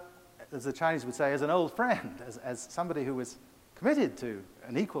 as the Chinese would say, as an old friend, as somebody who was committed to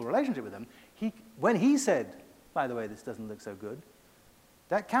an equal relationship with them, when he said, by the way, this doesn't look so good,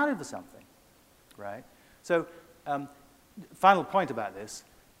 that counted for something, right? So, final point about this,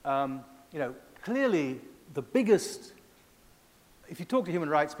 clearly the biggest, if you talk to human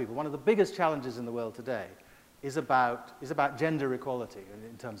rights people, one of the biggest challenges in the world today is about gender equality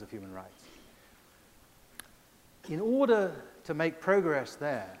in terms of human rights. In order to make progress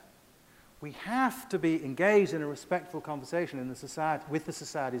there, we have to be engaged in a respectful conversation with the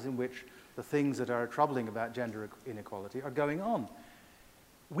societies in which the things that are troubling about gender inequality are going on.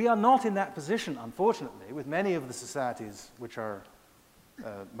 We are not in that position, unfortunately, with many of the societies which are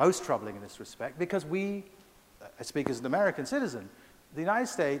most troubling in this respect, because I speak as an American citizen, the United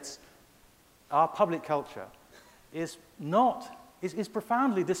States, our public culture, is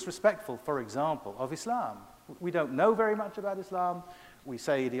profoundly disrespectful, for example, of Islam. We don't know very much about Islam. We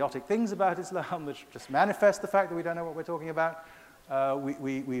say idiotic things about Islam which just manifest the fact that we don't know what we're talking about.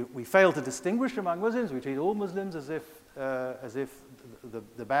 We fail to distinguish among Muslims. We treat all Muslims as if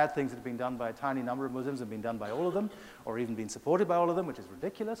the bad things that have been done by a tiny number of Muslims have been done by all of them, or even been supported by all of them, which is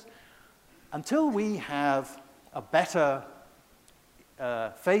ridiculous. Until we have a better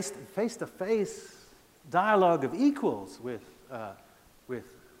face-to-face dialogue of equals with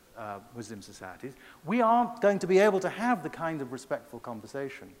Muslim societies, we aren't going to be able to have the kind of respectful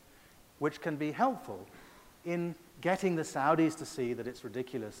conversation which can be helpful in getting the Saudis to see that it's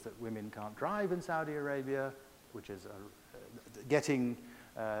ridiculous that women can't drive in Saudi Arabia, which is getting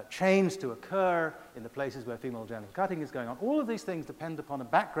change to occur in the places where female genital cutting is going on. All of these things depend upon a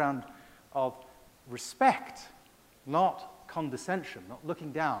background of respect, not condescension, not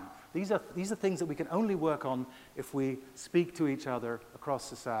looking down. These are things that we can only work on if we speak to each other across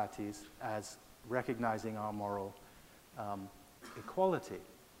societies as recognizing our moral equality.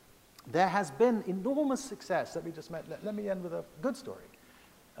 There has been enormous success. Let me end with a good story.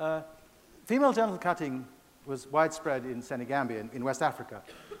 Female genital cutting was widespread in Senegambia, in West Africa.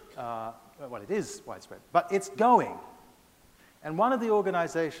 Well, it is widespread, but it's going. And one of the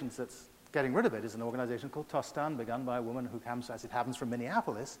organizations that's getting rid of it is an organization called Tostan, begun by a woman who comes, as it happens, from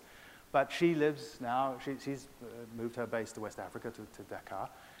Minneapolis. But she lives now, she's moved her base to West Africa, to Dakar.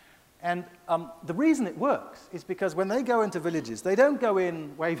 And the reason it works is because when they go into villages, they don't go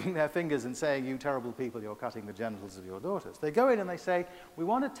in waving their fingers and saying, you terrible people, you're cutting the genitals of your daughters. They go in and they say, we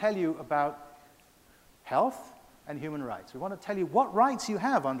want to tell you about health and human rights. We want to tell you what rights you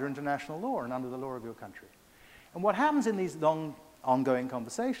have under international law and under the law of your country. And what happens in these long, ongoing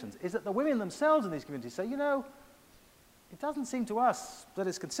conversations is that the women themselves in these communities say, it doesn't seem to us that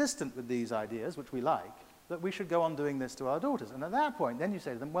it's consistent with these ideas, which we like, that we should go on doing this to our daughters. And at that point, then you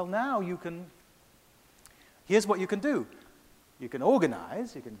say to them, well, now here's what you can do. You can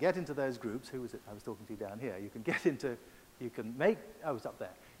organize, you can get into those groups. Who was it I was talking to down here? You can get into, you can make, oh, it's up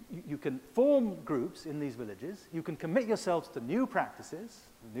there. You can form groups in these villages. You can commit yourselves to new practices.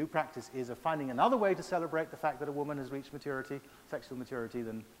 The new practice is of finding another way to celebrate the fact that a woman has reached maturity, sexual maturity,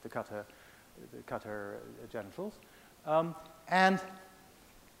 than to cut her genitals. And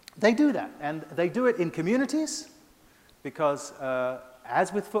they do that. And they do it in communities because,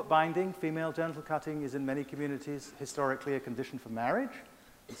 as with foot binding, female genital cutting is in many communities historically a condition for marriage.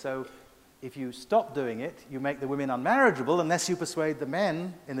 And so if you stop doing it, you make the women unmarriageable unless you persuade the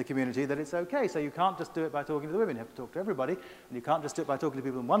men in the community that it's okay. So you can't just do it by talking to the women. You have to talk to everybody. And you can't just do it by talking to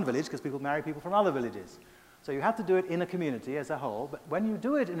people in one village because people marry people from other villages. So you have to do it in a community as a whole. But when you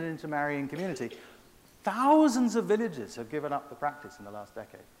do it in an intermarrying community, thousands of villages have given up the practice in the last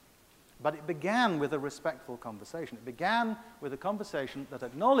decade. But it began with a respectful conversation. It began with a conversation that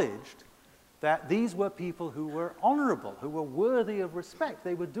acknowledged that these were people who were honorable, who were worthy of respect.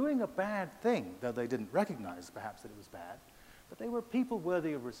 They were doing a bad thing, though they didn't recognize perhaps that it was bad, but they were people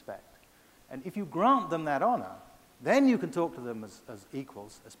worthy of respect. And if you grant them that honor, then you can talk to them as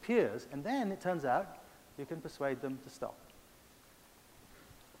equals, as peers, and then it turns out you can persuade them to stop.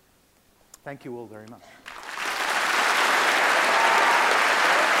 Thank you all very much.